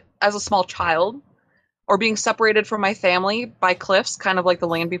 But as a small child, or being separated from my family by cliffs, kind of like The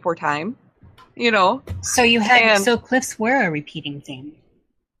Land Before Time, you know? So so cliffs were a repeating theme.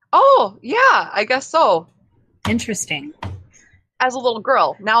 Oh, yeah, I guess so. Interesting. As a little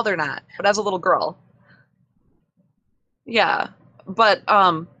girl. Now they're not, but as a little girl. Yeah. But,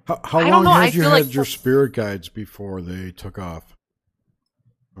 how long had you had your spirit guides before they took off?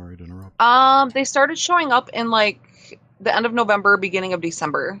 Sorry to interrupt. They started showing up in, like, the end of November, beginning of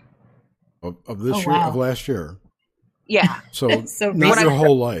December. Of this year? Wow. Of last year? Yeah. So not your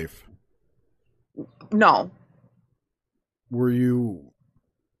whole life? No. Were you,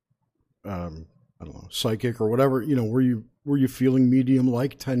 I don't know, psychic or whatever? You know, were you feeling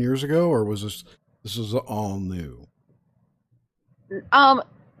medium-like 10 years ago, or was this is all new?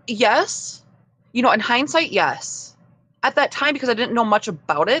 Yes. You know, in hindsight, yes. At that time, because I didn't know much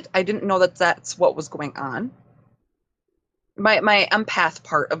about it, I didn't know that that's what was going on. My empath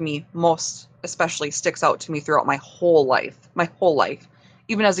part of me most especially sticks out to me throughout my whole life.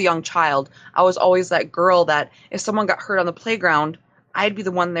 Even as a young child, I was always that girl that if someone got hurt on the playground, I'd be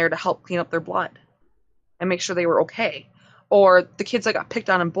the one there to help clean up their blood and make sure they were okay. Or the kids that got picked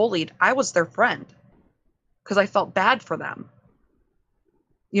on and bullied, I was their friend because I felt bad for them.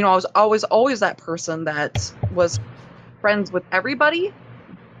 You know, I was always that person that was friends with everybody,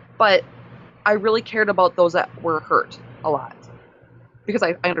 but I really cared about those that were hurt a lot because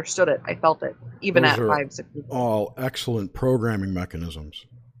I understood it. I felt it, even those at 5, 6 years old. All excellent programming mechanisms.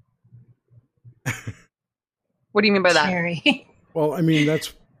 What do you mean by that? Scary. Well, I mean,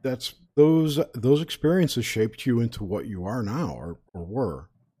 that's those experiences shaped you into what you are now or were.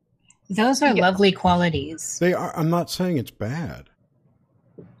 Those are lovely qualities. They are. I'm not saying it's bad.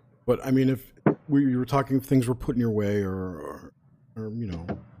 But I mean, if we were talking things were put in your way or you know,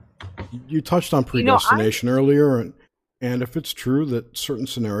 you touched on predestination earlier, and if it's true that certain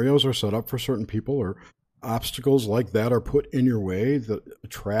scenarios are set up for certain people or obstacles like that are put in your way that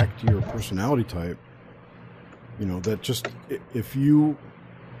attract your personality type, you know, that just the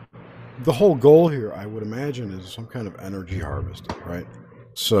whole goal here, I would imagine, is some kind of energy harvest, right?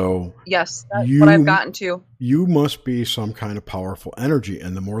 So yes, that's what I've gotten to. You must be some kind of powerful energy,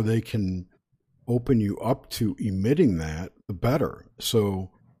 and the more they can open you up to emitting that, the better.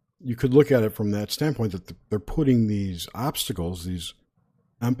 So you could look at it from that standpoint that they're putting these obstacles, these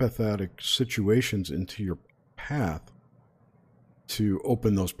empathetic situations into your path to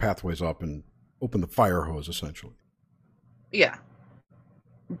open those pathways up and open the fire hose, essentially. Yeah.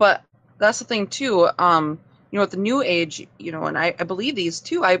 But that's the thing, too. You know, with the New Age, you know, and I believe these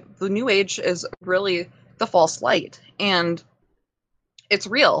too. The New Age is really the false light, and it's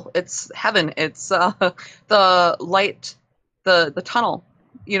real. It's heaven. It's the light, the tunnel.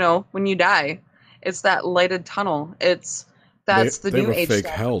 You know, when you die, it's that lighted tunnel. That's the New Age. They have a fake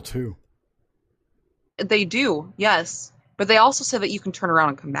hell too. They do, yes, but they also say that you can turn around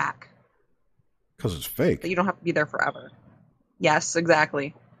and come back because it's fake. That you don't have to be there forever. Yes,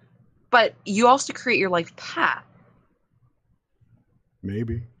 exactly. But you also create your life path.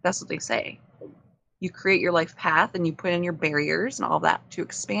 Maybe. That's what they say. You create your life path and you put in your barriers and all that to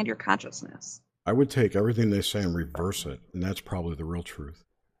expand your consciousness. I would take everything they say and reverse it, and that's probably the real truth.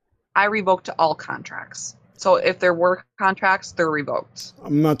 I revoked all contracts. So if there were contracts, they're revoked.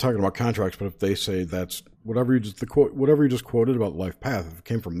 I'm not talking about contracts, but if they say that's whatever you just quoted about life path, if it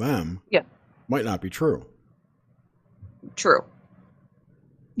came from them, yeah, might not be true. True.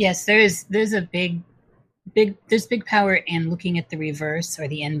 Yes, there's big power in looking at the reverse or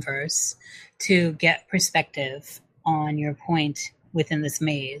the inverse to get perspective on your point within this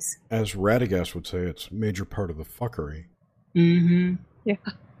maze. As Radagast would say, it's a major part of the fuckery. Mm-hmm. Yeah.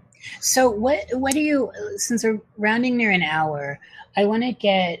 So what do you, since we're rounding near an hour, I want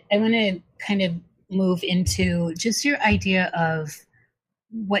to kind of move into just your idea of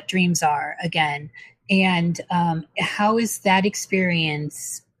what dreams are again. And how is that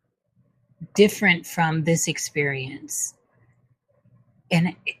experience different from this experience?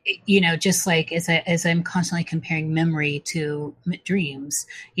 And, you know, just like as I'm constantly comparing memory to dreams,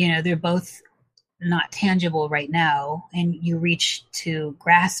 you know, they're both not tangible right now, and you reach to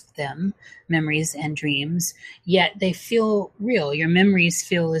grasp them, memories and dreams, yet they feel real. Your memories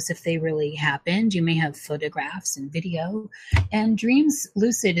feel as if they really happened. You may have photographs and video, and dreams,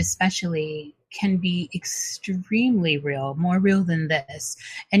 lucid especially, can be extremely real, more real than this.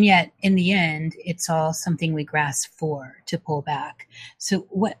 And yet, in the end, it's all something we grasp for to pull back. So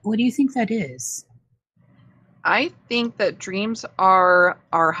what do you think that is? I think that dreams are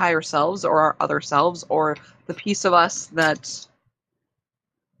our higher selves or our other selves or the piece of us that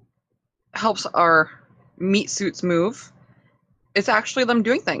helps our meat suits move. It's actually them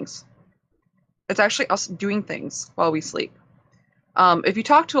doing things. It's actually us doing things while we sleep. If you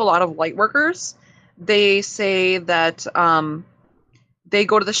talk to a lot of light workers, they say that they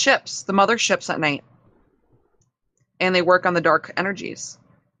go to the ships, the motherships at night, and they work on the dark energies.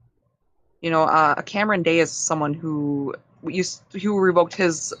 Cameron Day is someone who revoked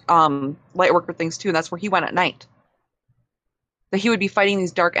his light worker things too, and that's where he went at night. That he would be fighting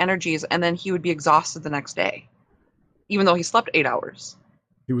these dark energies, and then he would be exhausted the next day, even though he slept 8 hours.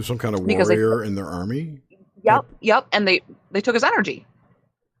 He was some kind of warrior in their army? Yep, and they took his energy.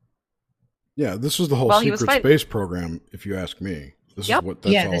 Yeah, this is the whole secret space program, if you ask me. This is what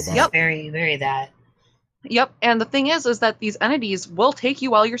that's all about. Is very, very that. Yep, and the thing is that these entities will take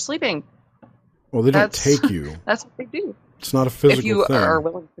you while you're sleeping. Well, they don't take you. That's what they do. It's not a physical thing. If you thing. are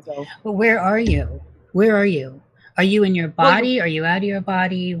willing to go. But where are you? Where are you? Are you in your body? Are you out of your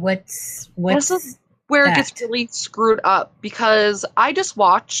body? What's this is where it gets really screwed up, because I just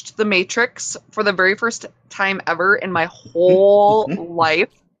watched The Matrix for the very first time ever in my whole life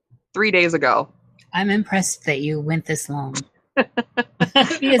 3 days ago. I'm impressed that you went this long.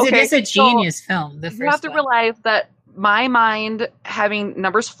 Because it is a genius film. You have to realize that my mind having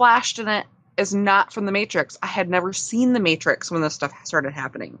numbers flashed in it is not from The Matrix. I had never seen The Matrix when this stuff started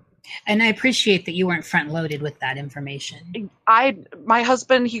happening. And I appreciate that you weren't front loaded with that information. My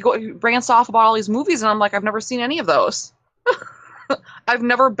husband, he rants off about all these movies, and I'm like, I've never seen any of those. I've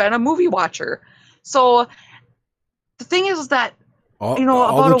never been a movie watcher. So the thing is that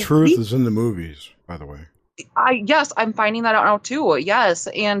all the truth is in the movies, by the way. Yes, I'm finding that out now too. Yes,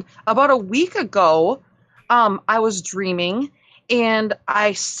 and about a week ago, I was dreaming, and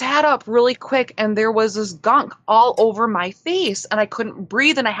I sat up really quick, and there was this gunk all over my face, and I couldn't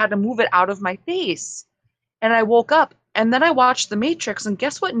breathe, and I had to move it out of my face. And I woke up, and then I watched The Matrix, and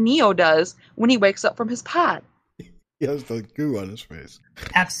guess what Neo does when he wakes up from his pod? He has the goo on his face.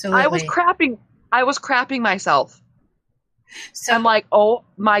 Absolutely. I was crapping myself. So I'm like, oh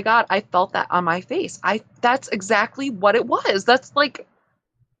my God, I felt that on my face. That's exactly what it was. That's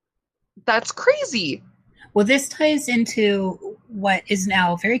crazy. Well, this ties into what is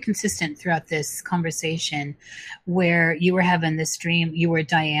now very consistent throughout this conversation, where you were having this dream, you were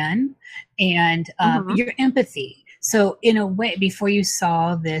Diane, and your empathy. So in a way, before you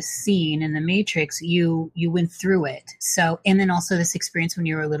saw this scene in The Matrix, you went through it. So, and then also this experience when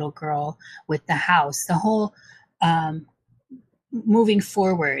you were a little girl with the house, the whole moving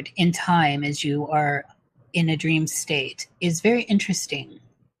forward in time as you are in a dream state is very interesting.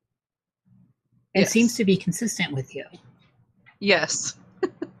 It seems to be consistent with you. Yes.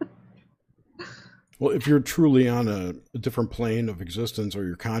 Well, if you're truly on a different plane of existence, or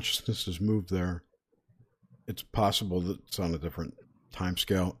your consciousness has moved there, it's possible that it's on a different time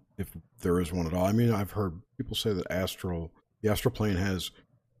scale, if there is one at all. I mean, I've heard people say that the astral plane has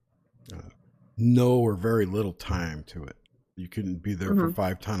no or very little time to it. You can be there for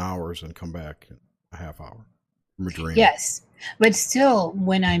 5-10 hours and come back in a half hour from a dream. Yes. But still,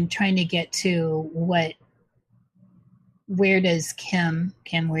 when I'm trying to get to where does Kim,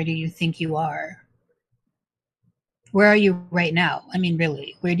 where do you think you are? Where are you right now? I mean,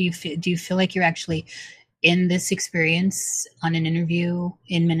 really, where do you feel like you're actually in this experience on an interview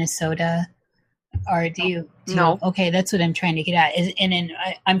in Minnesota? Or do you no. Okay, that's what I'm trying to get at.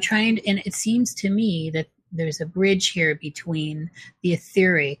 I'm trying, and it seems to me that there's a bridge here between the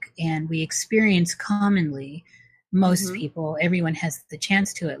etheric, and we experience commonly, most people, everyone has the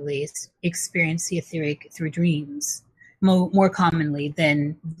chance to at least experience the etheric through dreams more commonly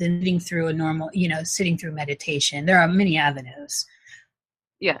than sitting through a normal, sitting through meditation. There are many avenues.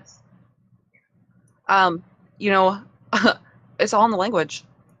 Yes. It's all in the language.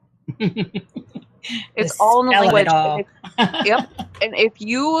 It's all in the language. Yep. And if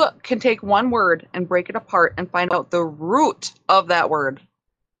you can take one word and break it apart and find out the root of that word,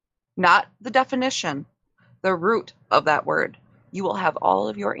 not the definition, the root of that word, you will have all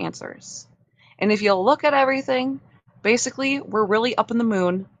of your answers. And if you look at everything, basically, we're really up in the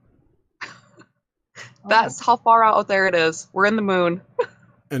moon. That's how far out there it is. We're in the moon.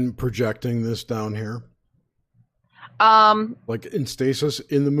 And projecting this down here? Like in stasis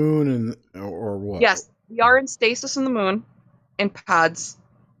in the moon, or what? Yes, we are in stasis in the moon, in pods,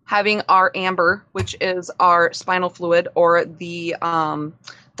 having our amber, which is our spinal fluid, or the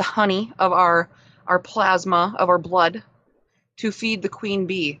the honey of our plasma, of our blood, to feed the queen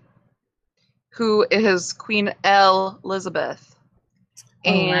bee, who is Queen Elizabeth.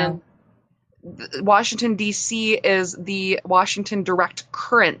 And Washington, D.C. is the Washington Direct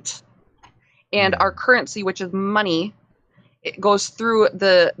Current. And our currency, which is money, it goes through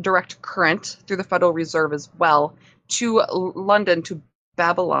the direct current, through the Federal Reserve as well, to London, to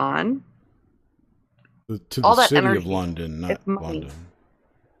Babylon. To the city of London, not London.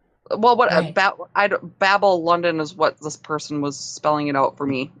 Well, Babel, London is what this person was spelling it out for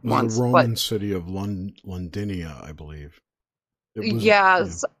me once. The Roman city of Londinia, I believe.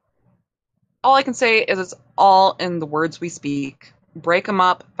 Yes. All I can say is it's all in the words we speak. Break them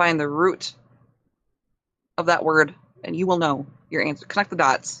up, find the root of that word, and you will know your answer. Connect the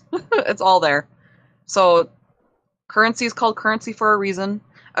dots. It's all there. So currency is called currency for a reason.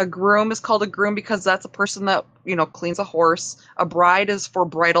 A groom is called a groom because that's a person that, cleans a horse. A bride is for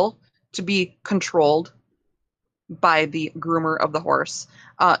bridle, to be controlled by the groomer of the horse.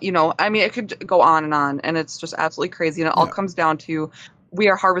 It could go on, and it's just absolutely crazy. And it all comes down to, we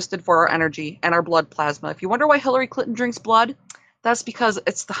are harvested for our energy and our blood plasma. If you wonder why Hillary Clinton drinks blood, that's because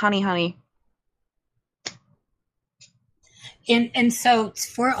it's the honey. And so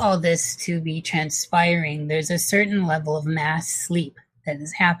for all this to be transpiring, there's a certain level of mass sleep that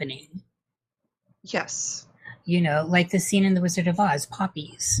is happening. Yes. Like the scene in The Wizard of Oz,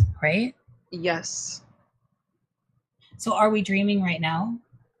 poppies, right? Yes. So are we dreaming right now?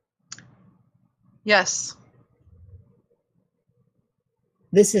 Yes.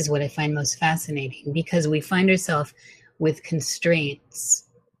 This is what I find most fascinating, because we find ourselves with constraints,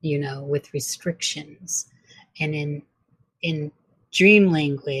 with restrictions. And in dream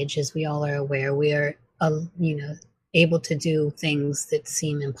language, as we all are aware, we are, able to do things that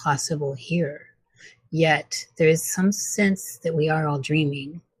seem impossible here. Yet there is some sense that we are all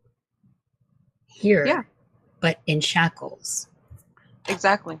dreaming here, but in shackles.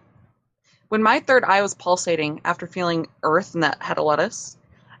 Exactly. When my third eye was pulsating after feeling earth in that head of lettuce,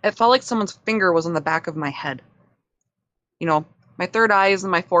 it felt like someone's finger was on the back of my head. My third eye is in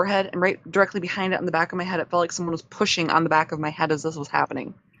my forehead, and right directly behind it on the back of my head, it felt like someone was pushing on the back of my head as this was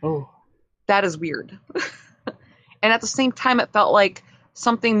happening. Oh. That is weird. And at the same time, it felt like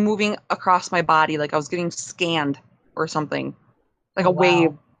something moving across my body, like I was getting scanned or something. Like a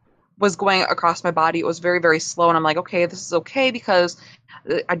wave was going across my body. It was very, very slow, and I'm like, okay, this is okay, because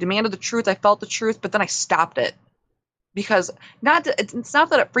I demanded the truth, I felt the truth, but then I stopped it. Because it's not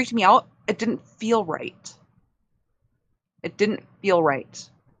that it freaked me out, it didn't feel right. It didn't feel right.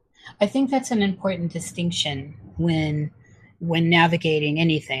 I think that's an important distinction when navigating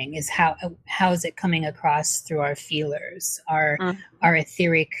anything, is how is it coming across through our feelers, our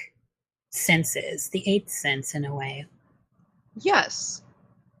etheric senses, the eighth sense in a way. Yes.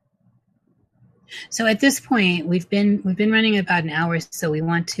 So at this point, we've been running about an hour, so we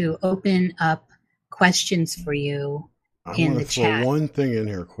want to open up questions for you in the chat. I want to throw one thing in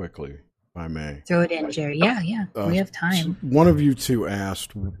here quickly, if I may. Throw it in, Jerry. Yeah. We have time. One of you two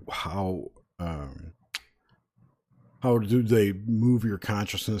asked how do they move your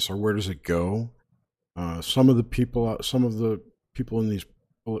consciousness, or where does it go? Some of the people in these,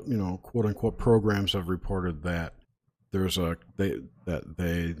 quote unquote programs have reported that whoever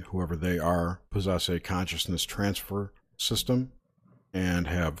they are, possess a consciousness transfer system, and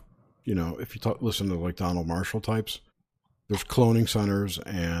have, if you listen to like Donald Marshall types, there's cloning centers,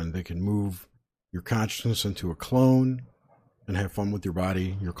 and they can move your consciousness into a clone and have fun with your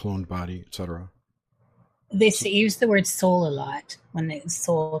body, your cloned body, etc. They use the word soul a lot when they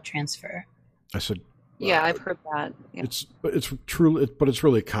soul transfer. I said, yeah, I've heard that. Yeah. It's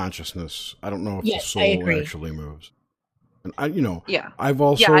really consciousness. I don't know if the soul actually moves. And I've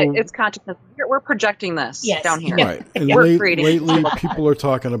also it's consciousness. We're projecting this down here, right? And lately, people are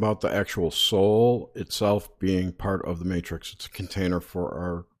talking about the actual soul itself being part of the matrix. It's a container for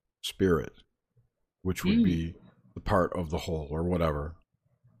our spirit, which would be the part of the whole, or whatever.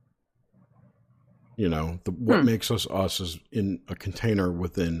 What makes us is in a container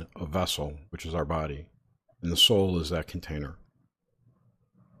within a vessel, which is our body, and the soul is that container.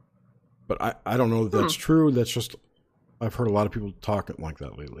 But I don't know if that's true. That's just, I've heard a lot of people talking like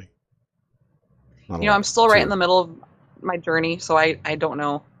that lately. I'm still right in the middle of my journey, so I don't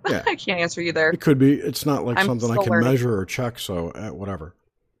know. Yeah. I can't answer you there. It could be. It's not like something I can measure or check, so whatever.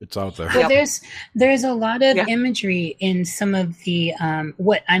 It's out there. Well, there's a lot of imagery in some of the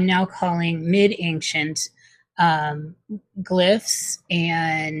what I'm now calling mid-ancient glyphs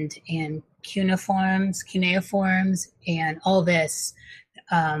and cuneiforms and all this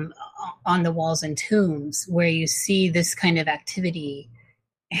on the walls and tombs, where you see this kind of activity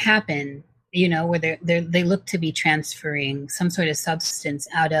happen, where they look to be transferring some sort of substance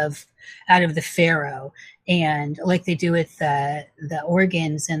out of the pharaoh, and like they do with the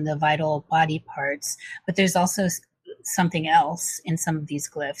organs and the vital body parts. But there's also something else in some of these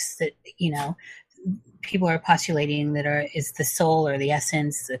glyphs that people are postulating that is the soul or the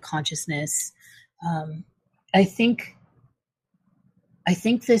essence, the consciousness. I think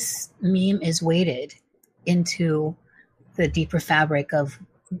this meme is weighted into the deeper fabric of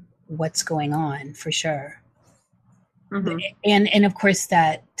what's going on, for sure. Mm-hmm. And of course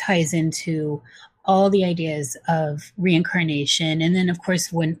that ties into all the ideas of reincarnation, and then of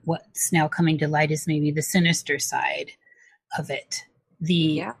course what's now coming to light is maybe the sinister side of it.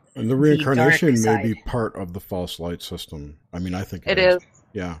 And the reincarnation may be part of the false light system. I mean, I think it is.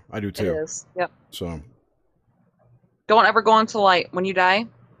 Yeah, I do too. It is. Yep. So don't ever go into light when you die.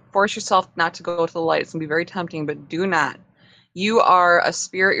 Force yourself not to go to the light. It's gonna be very tempting, but do not. You are a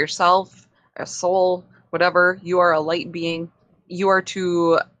spirit yourself, a soul, whatever. You are a light being. You are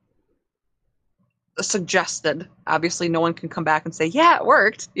to suggested. Obviously, no one can come back and say, "Yeah, it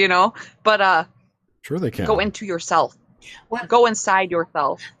worked," But sure, they can. Go into yourself. Go inside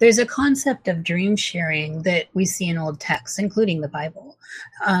yourself. There's a concept of dream sharing that we see in old texts, including the Bible,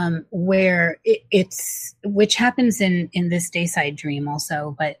 where which happens in this dayside dream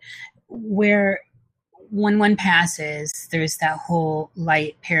also, but where when one passes, there's that whole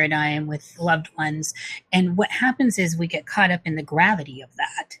light paradigm with loved ones. And what happens is we get caught up in the gravity of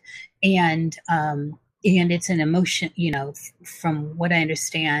that. And it's an emotion, from what I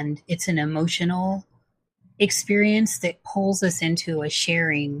understand, it's an emotional experience that pulls us into a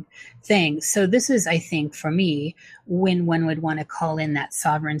sharing thing. So this is, I think, for me, when one would want to call in that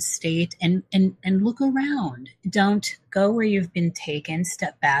sovereign state and look around. Don't go where you've been taken,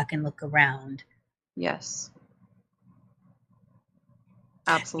 step back and look around. Yes.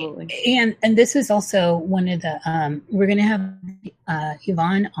 Absolutely. And this is also one of the, we're going to have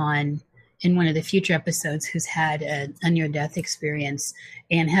Yvonne on in one of the future episodes who's had a near-death experience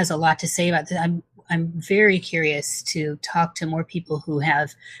and has a lot to say about this. I'm very curious to talk to more people who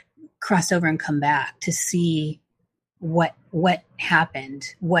have crossed over and come back to see what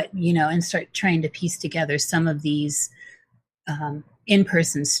happened, and start trying to piece together some of these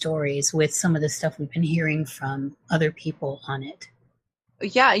in-person stories with some of the stuff we've been hearing from other people on it.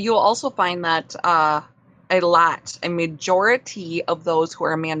 Yeah, you'll also find that a majority of those who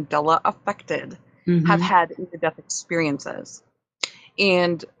are Mandela affected have had near-death experiences.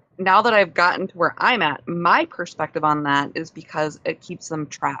 And now that I've gotten to where I'm at, my perspective on that is because it keeps them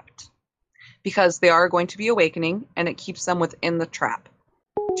trapped. Because they are going to be awakening, and it keeps them within the trap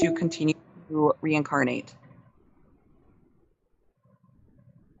to continue to reincarnate.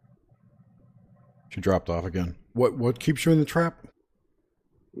 She dropped off again. What keeps you in the trap?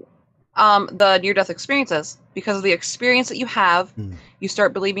 The near-death experiences. Because of the experience that you have, you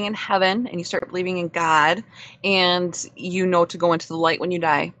start believing in heaven, and you start believing in God, and to go into the light when you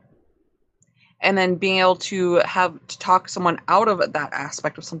die. And then being able to talk someone out of that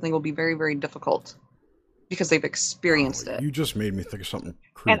aspect of something will be very, very difficult because they've experienced it. You just made me think of something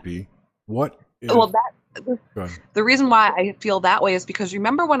creepy. The reason why I feel that way is because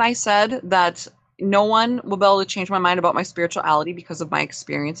remember when I said that no one will be able to change my mind about my spirituality because of my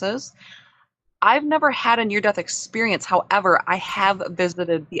experiences? I've never had a near-death experience. However, I have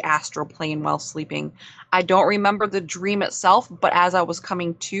visited the astral plane while sleeping. I don't remember the dream itself, but as I was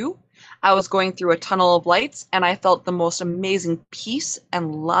coming to, I was going through a tunnel of lights, and I felt the most amazing peace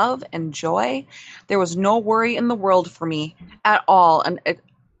and love and joy. There was no worry in the world for me at all, and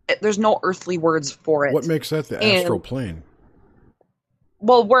there's no earthly words for it. What makes that the astral plane?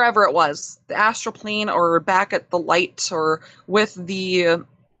 Well, wherever it was, the astral plane or back at the light or with the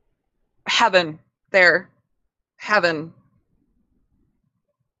heaven there. Heaven.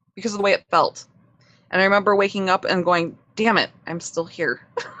 Because of the way it felt. And I remember waking up and going, damn it, I'm still here.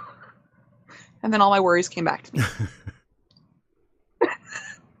 And then all my worries came back to me.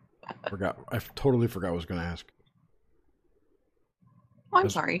 I totally forgot what I was going to ask. Oh, I'm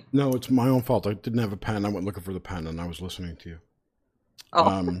sorry. No, it's my own fault. I didn't have a pen. I went looking for the pen, and I was listening to you.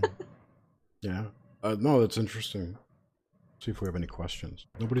 Oh. Yeah. No, that's interesting. See if we have any questions.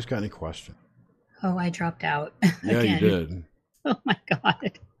 Nobody's got any questions. Oh, I dropped out. Yeah, again. You did. Oh, my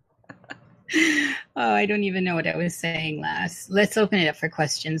God. Oh, I don't even know what I was saying last. Let's open it up for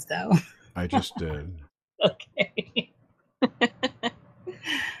questions, though. I just did. Okay.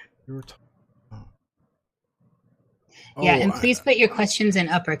 You were yeah, and please put your questions in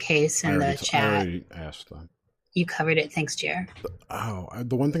uppercase in the chat. I already asked them. You covered it. Thanks, Jer.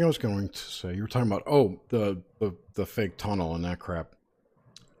 The one thing I was going to say, you were talking about, the fake tunnel and that crap.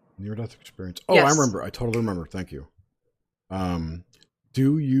 Near-death experience. Oh, Yes. I remember. I totally remember. Thank you.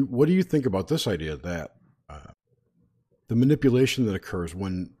 What do you think about this idea that the manipulation that occurs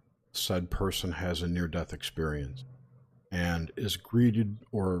when said person has a near-death experience and is greeted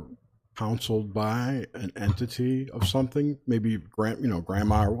or counseled by an entity of something, maybe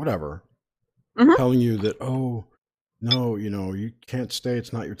grandma or whatever, Mhm. telling you that, oh, no, you can't stay,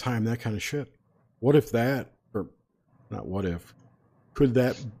 it's not your time, that kind of shit. What if that, or not what if, could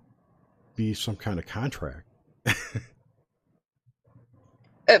that be some kind of contract?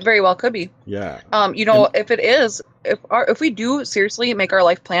 It very well could be. Yeah. If it is, if we do seriously make our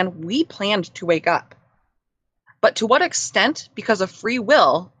life plan, we planned to wake up. But to what extent? Because of free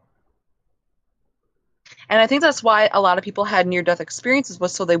will. And I think that's why a lot of people had near-death experiences,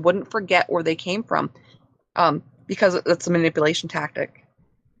 was so they wouldn't forget where they came from. Because it's a manipulation tactic.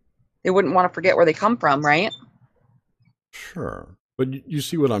 They wouldn't want to forget where they come from, right? Sure. But you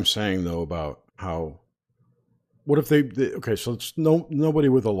see what I'm saying, though, about how, what if they okay, so it's nobody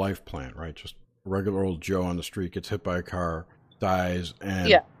with a life plan, right? Just a regular old Joe on the street gets hit by a car, dies,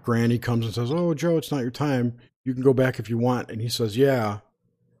 and Granny comes and says, oh, Joe, it's not your time. You can go back if you want. And he says, yeah.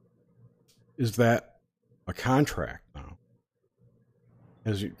 Is that a contract now?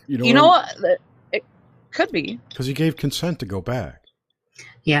 It could be. Because he gave consent to go back.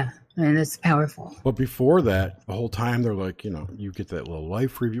 Yeah, and it's powerful. But before that, the whole time they're like, you get that little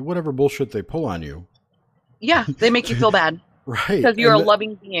life review, whatever bullshit they pull on you. Yeah, they make you feel bad. Right. Because you're a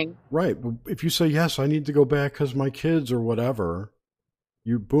loving being. Right. But if you say, yes, I need to go back because my kids or whatever,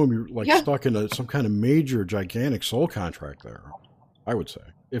 you're stuck in some kind of major, gigantic soul contract there, I would say,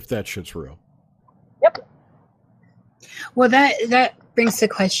 if that shit's real. Yep. Well, that brings the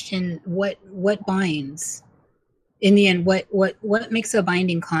question: what binds? In the end, what makes a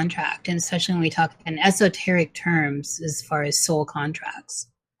binding contract? And especially when we talk in esoteric terms, as far as soul contracts.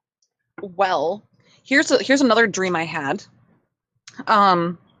 Well, here's another dream I had.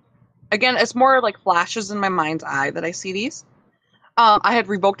 Again, it's more like flashes in my mind's eye that I see these. I had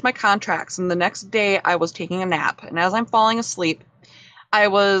revoked my contracts, and the next day I was taking a nap, and as I'm falling asleep, I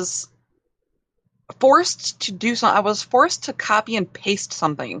was forced to do something. I was forced to copy and paste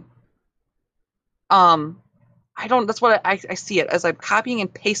something. That's what I see it as. I'm copying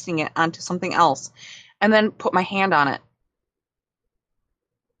and pasting it onto something else, and then put my hand on it.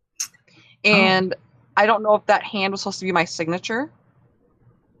 And I don't know if that hand was supposed to be my signature.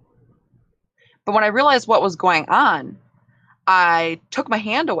 But when I realized what was going on, I took my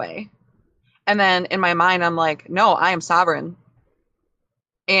hand away. And then in my mind, I'm like, no, I am sovereign.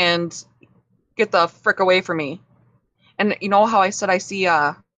 And get the frick away from me. And you know how I said I see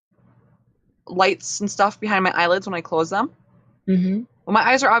lights and stuff behind my eyelids when I close them? Mm-hmm. Well, my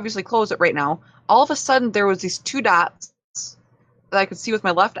eyes are obviously closed right now. All of a sudden, there was these 2 dots that I could see with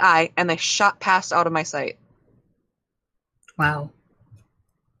my left eye, and they shot past out of my sight. Wow.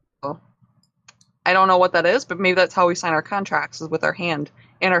 I don't know what that is, but maybe that's how we sign our contracts, is with our hand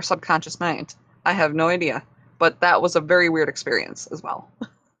and our subconscious mind. I have no idea. But that was a very weird experience as well.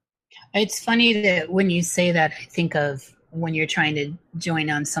 It's funny that when you say that, I think of when you're trying to join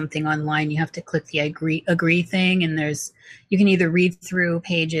on something online, you have to click the agree thing, and you can either read through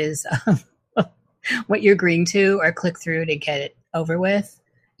pages of what you're agreeing to or click through to get it over with.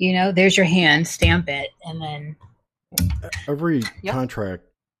 There's your hand, stamp it, and then every contract,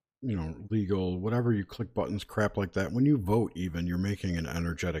 legal, whatever, you click buttons, crap like that. When you vote, even, you're making an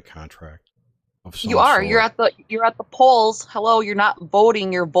energetic contract of some You are. sort. You're at the polls. Hello, you're not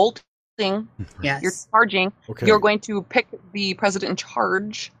voting, you're volting. Yes. You're charging. Okay. You're going to pick the president in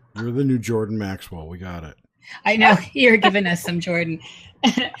charge. You're the new Jordan Maxwell. We got it. I know. You're giving us some Jordan.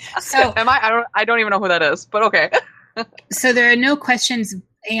 So am I? I don't even know who that is, but okay. So there are no questions.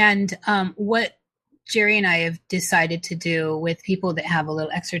 And what Jerry and I have decided to do with people that have a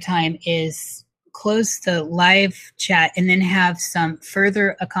little extra time is close the live chat and then have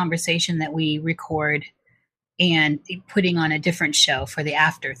a conversation that we record and putting on a different show for the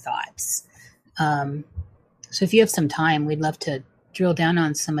afterthoughts. So if you have some time, we'd love to drill down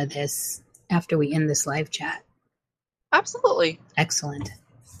on some of this after we end this live chat. Absolutely. Excellent.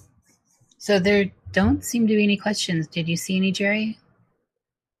 So there don't seem to be any questions. Did you see any, Jerry?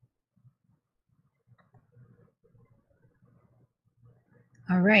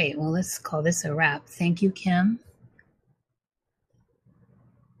 All right. Well, let's call this a wrap. Thank you, Kim.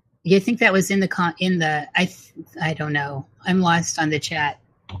 You think that was in the I don't know. I'm lost on the chat.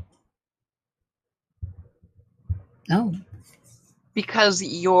 Oh. Because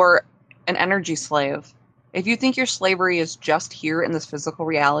you're an energy slave. If you think your slavery is just here in this physical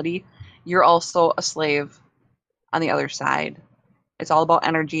reality, you're also a slave on the other side. It's all about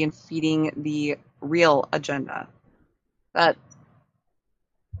energy and feeding the real agenda. That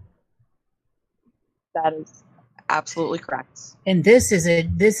is absolutely correct. And this is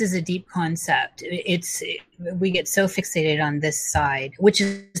a deep concept. We get so fixated on this side, which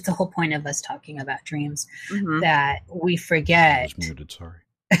is the whole point of us talking about dreams, that we forget. I was muted, sorry.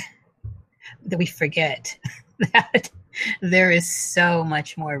 That we forget that there is so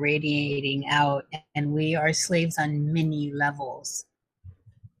much more radiating out, and we are slaves on many levels.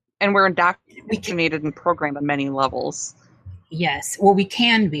 And we're indoctrinated and programmed on many levels. Yes. Well, we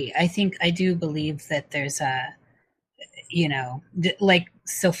can be. I do believe that there's like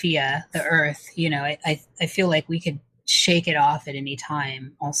Sophia, the earth, I feel like we could shake it off at any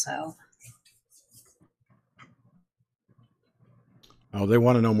time also. Oh, they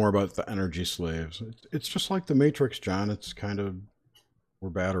want to know more about the energy slaves. It's just like the Matrix, John. It's kind of, we're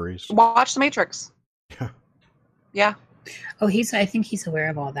batteries. Watch the Matrix. Yeah. Yeah. Oh, I think he's aware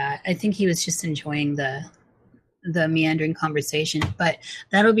of all that. I think he was just enjoying the meandering conversation, but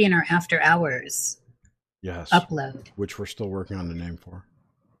that'll be in our after hours. Yes. Upload. Which we're still working on the name for.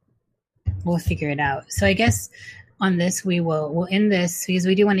 We'll figure it out. So I guess on this, we'll end this because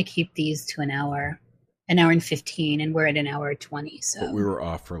we do want to keep these to an hour and 15, and we're at an hour 20. So but we were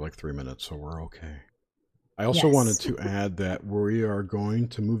off for like 3 minutes, so we're okay. I also wanted to add that we are going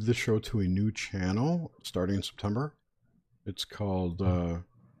to move the show to a new channel starting in September. It's called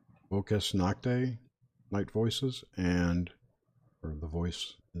Voces Nocte, Night Voices, or the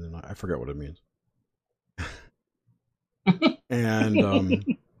voice in the night. I forget what it means.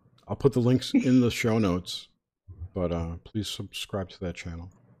 And I'll put the links in the show notes, but please subscribe to that channel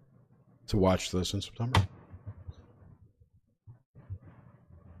to watch this in September.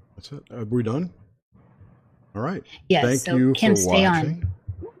 That's it. Are we done? All right. Yes. Thank you Kim, for stay watching.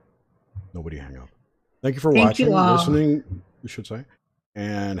 On. Nobody hang up. Thank you for Thank watching, you all. listening, we should say.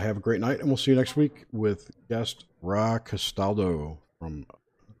 And have a great night. And we'll see you next week with guest Ra Castaldo from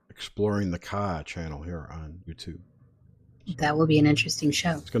Exploring the Ka channel here on YouTube. So that will be an interesting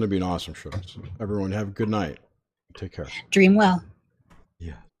show. It's going to be an awesome show. So everyone have a good night. Take care. Dream well.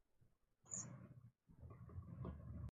 Yeah.